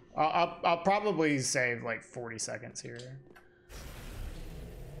 Yeah, I'll probably save like 40 seconds here.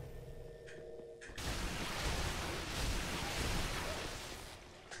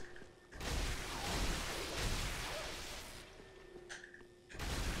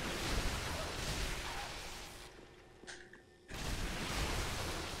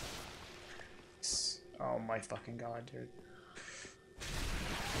 Oh my fucking god, dude.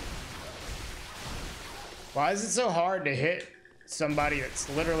 Why is it so hard to hit somebody that's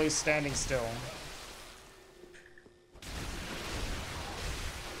literally standing still?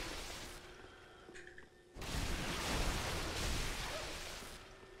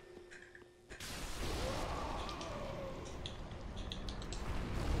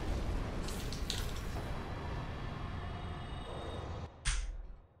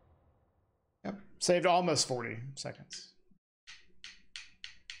 Saved almost 40 seconds.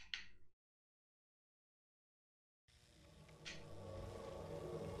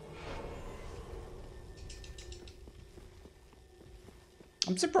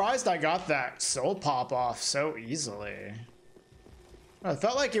 I'm surprised I got that soul pop off so easily. I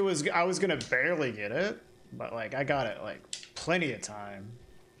felt like I was gonna barely get it, but like I got it like plenty of time.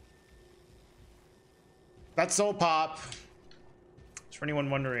 That soul pop, for anyone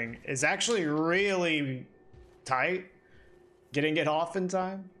wondering, is actually really tight. Getting it off in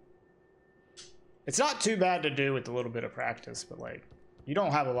time. It's not too bad to do with a little bit of practice, but like you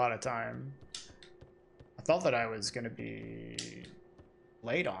don't have a lot of time. I thought that I was gonna be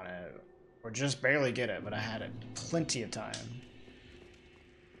late on it or just barely get it, but I had it plenty of time.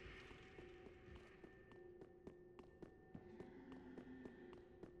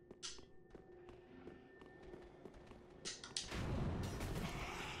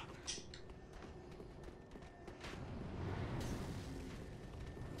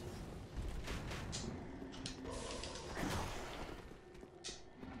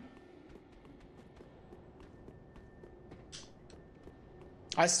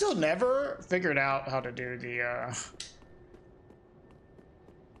 I still never figured out how to do the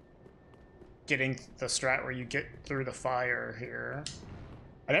getting the strat where you get through the fire here.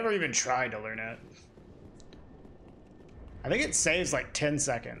 I never even tried to learn it. I think it saves like 10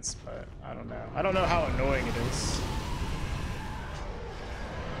 seconds, but I don't know. I don't know how annoying it is.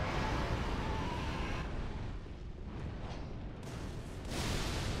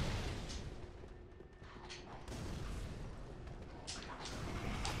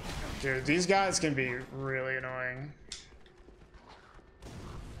 Dude, these guys can be really annoying.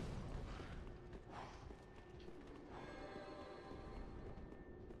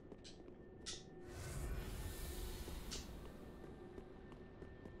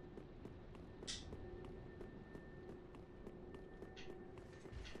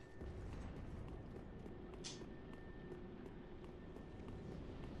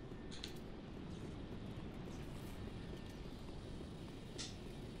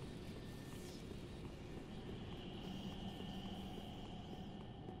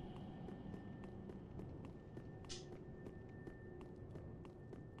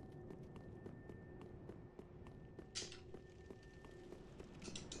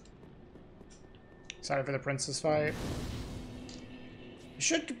 Sorry for the princess fight.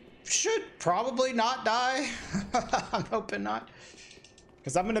 Should probably not die. I'm hoping not.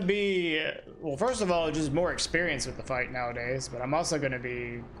 Because I'm gonna be, well, first of all, just more experience with the fight nowadays, but I'm also gonna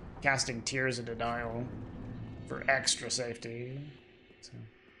be casting Tears of Denial for extra safety.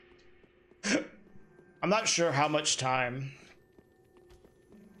 So. I'm not sure how much time.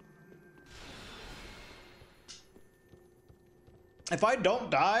 If I don't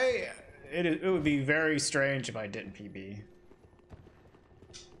die, it would be very strange if I didn't PB.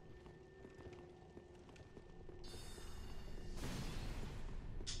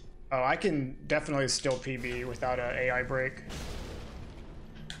 Oh, I can definitely still PB without an AI break.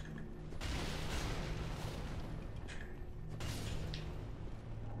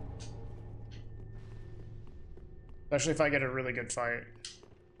 Especially if I get a really good fight.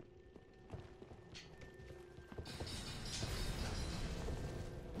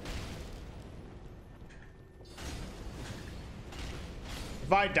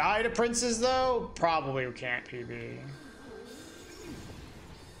 If I die to princes though, probably can't PB.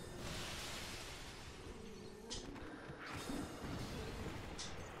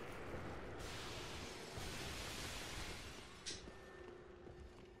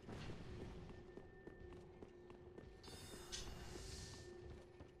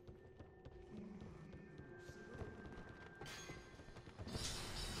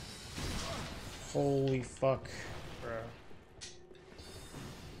 Holy fuck, bro.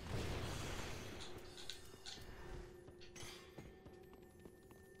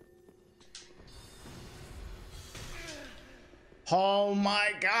 Oh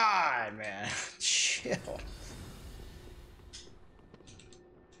my god, man. Chill.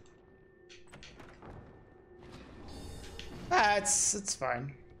 It's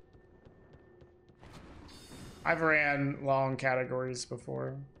fine. I've ran long categories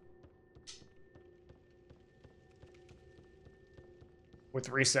before. With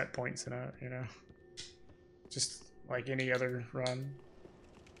reset points in it, you know. Just like any other run.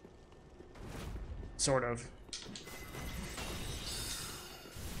 Sort of.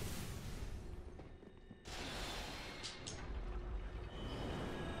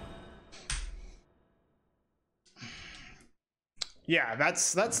 Yeah,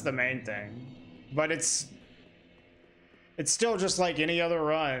 that's the main thing. But it's It's still just like any other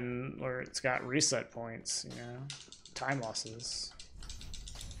run where it's got reset points, you know, time losses.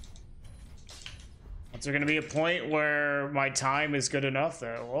 Is there gonna be a point where my time is good enough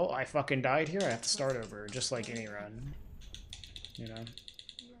that, well, I fucking died here, I have to start over, just like any run, you know?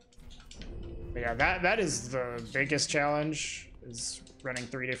 But yeah, that is the biggest challenge, is running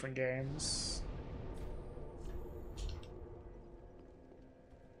 3 different games.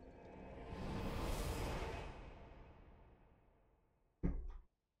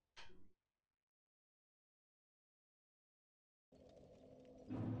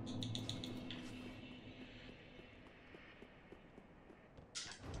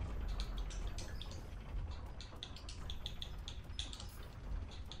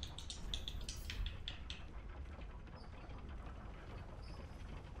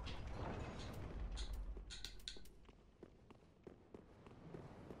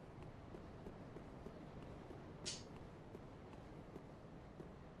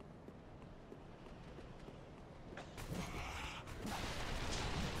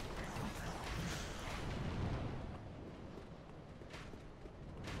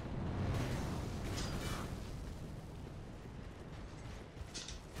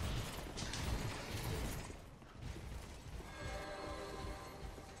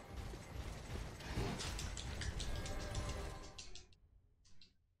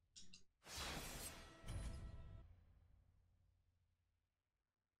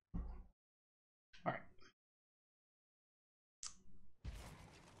 All right.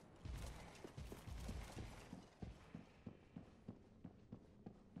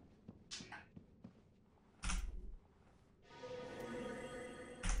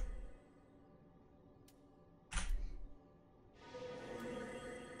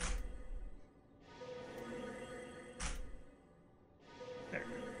 There.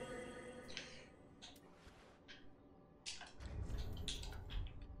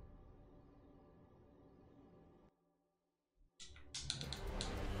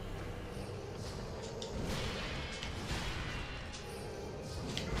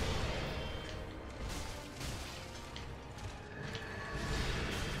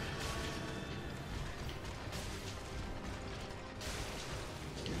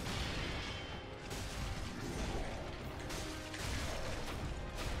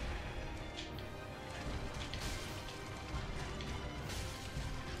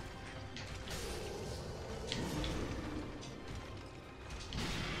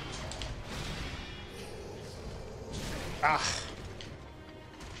 Ah.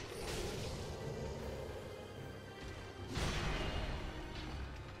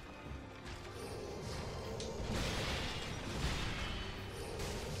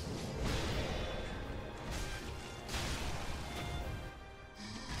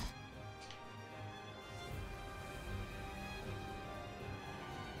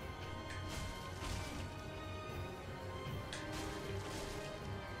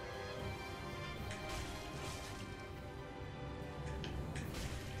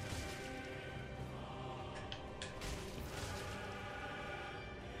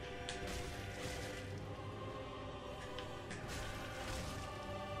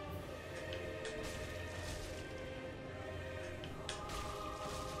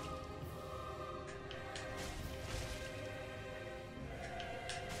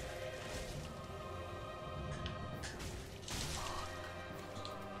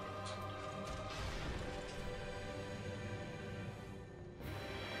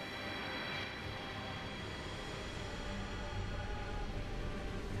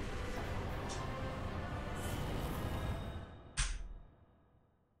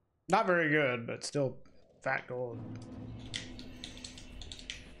 Not very good, but still fat gold.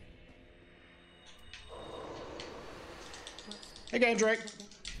 Hey, Game Drake.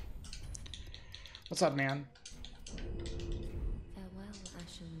 What's up, man? Farewell,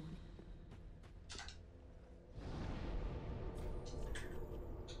 Ashen One.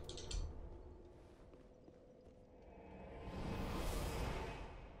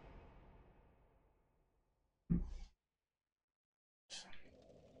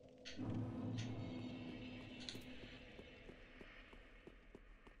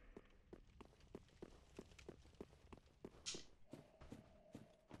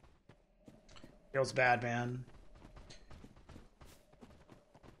 Feels bad, man.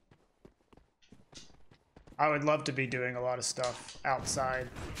 I would love to be doing a lot of stuff outside,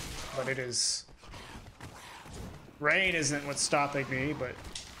 but it is... Rain isn't what's stopping me, but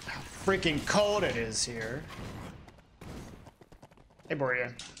how freaking cold it is here. Hey,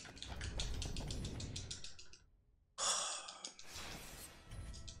 Boria.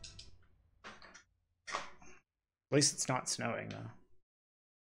 At least it's not snowing though.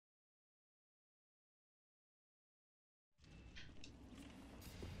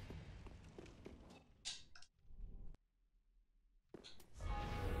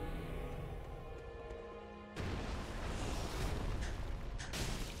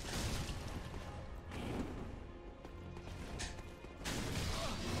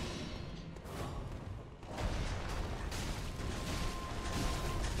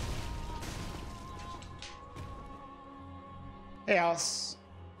 Hey, Alice.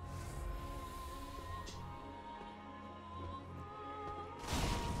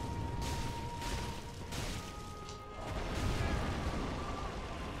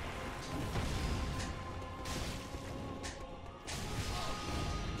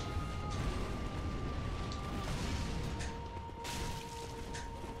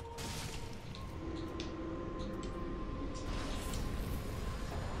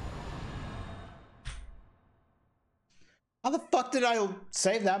 How the fuck did I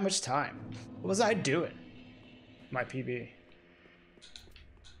save that much time? What was I doing? My PB.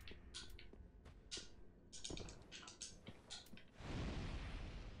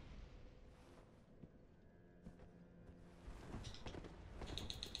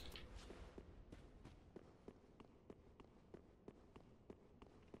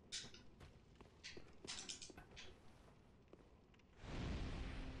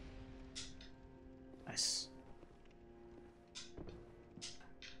 Nice.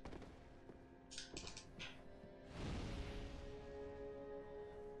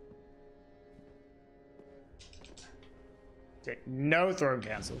 Okay, no throw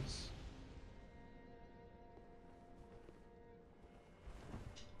cancels.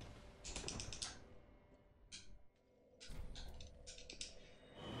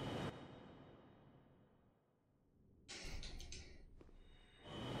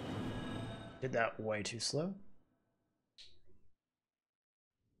 Did that way too slow.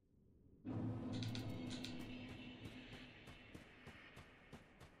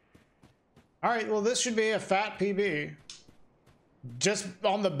 All right, well, this should be a fat PB. Just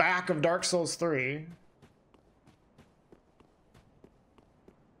on the back of Dark Souls 3.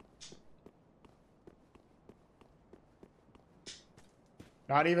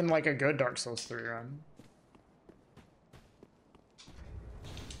 Not even like a good Dark Souls 3 run.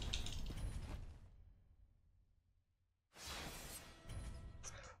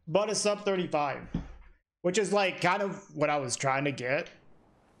 But a sub 35, which is like kind of what I was trying to get.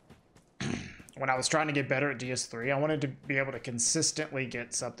 When I was trying to get better at DS3, I wanted to be able to consistently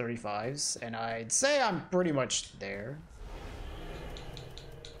get sub 35s, and I'd say I'm pretty much there.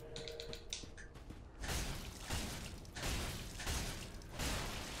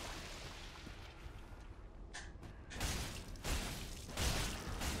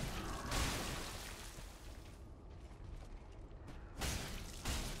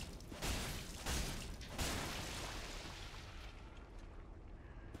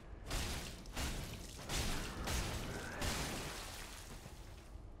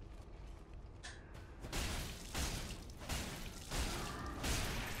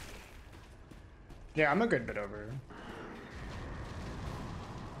 Yeah, I'm a good bit over.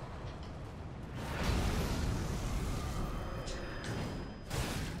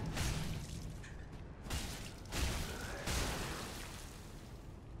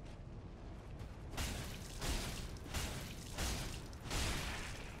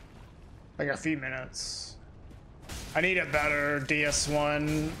 Like a few minutes. I need a better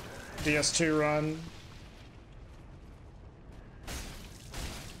DS1, DS2 run.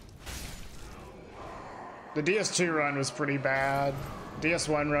 The DS2 run was pretty bad.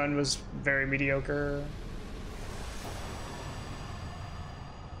 DS1 run was very mediocre.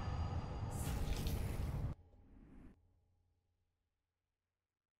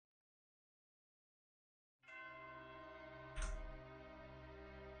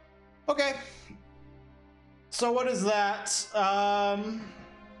 Okay. So what is that? A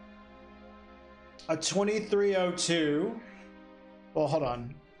 2302. Well, hold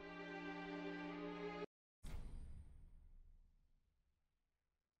on.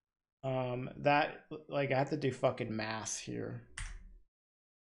 That, like, I have to do fucking math here.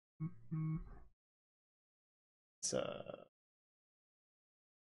 It's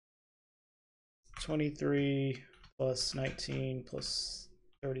 23 plus 19 plus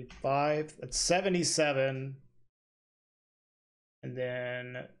 35. That's 77. And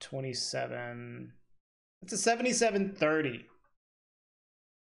then 27. It's a 7730.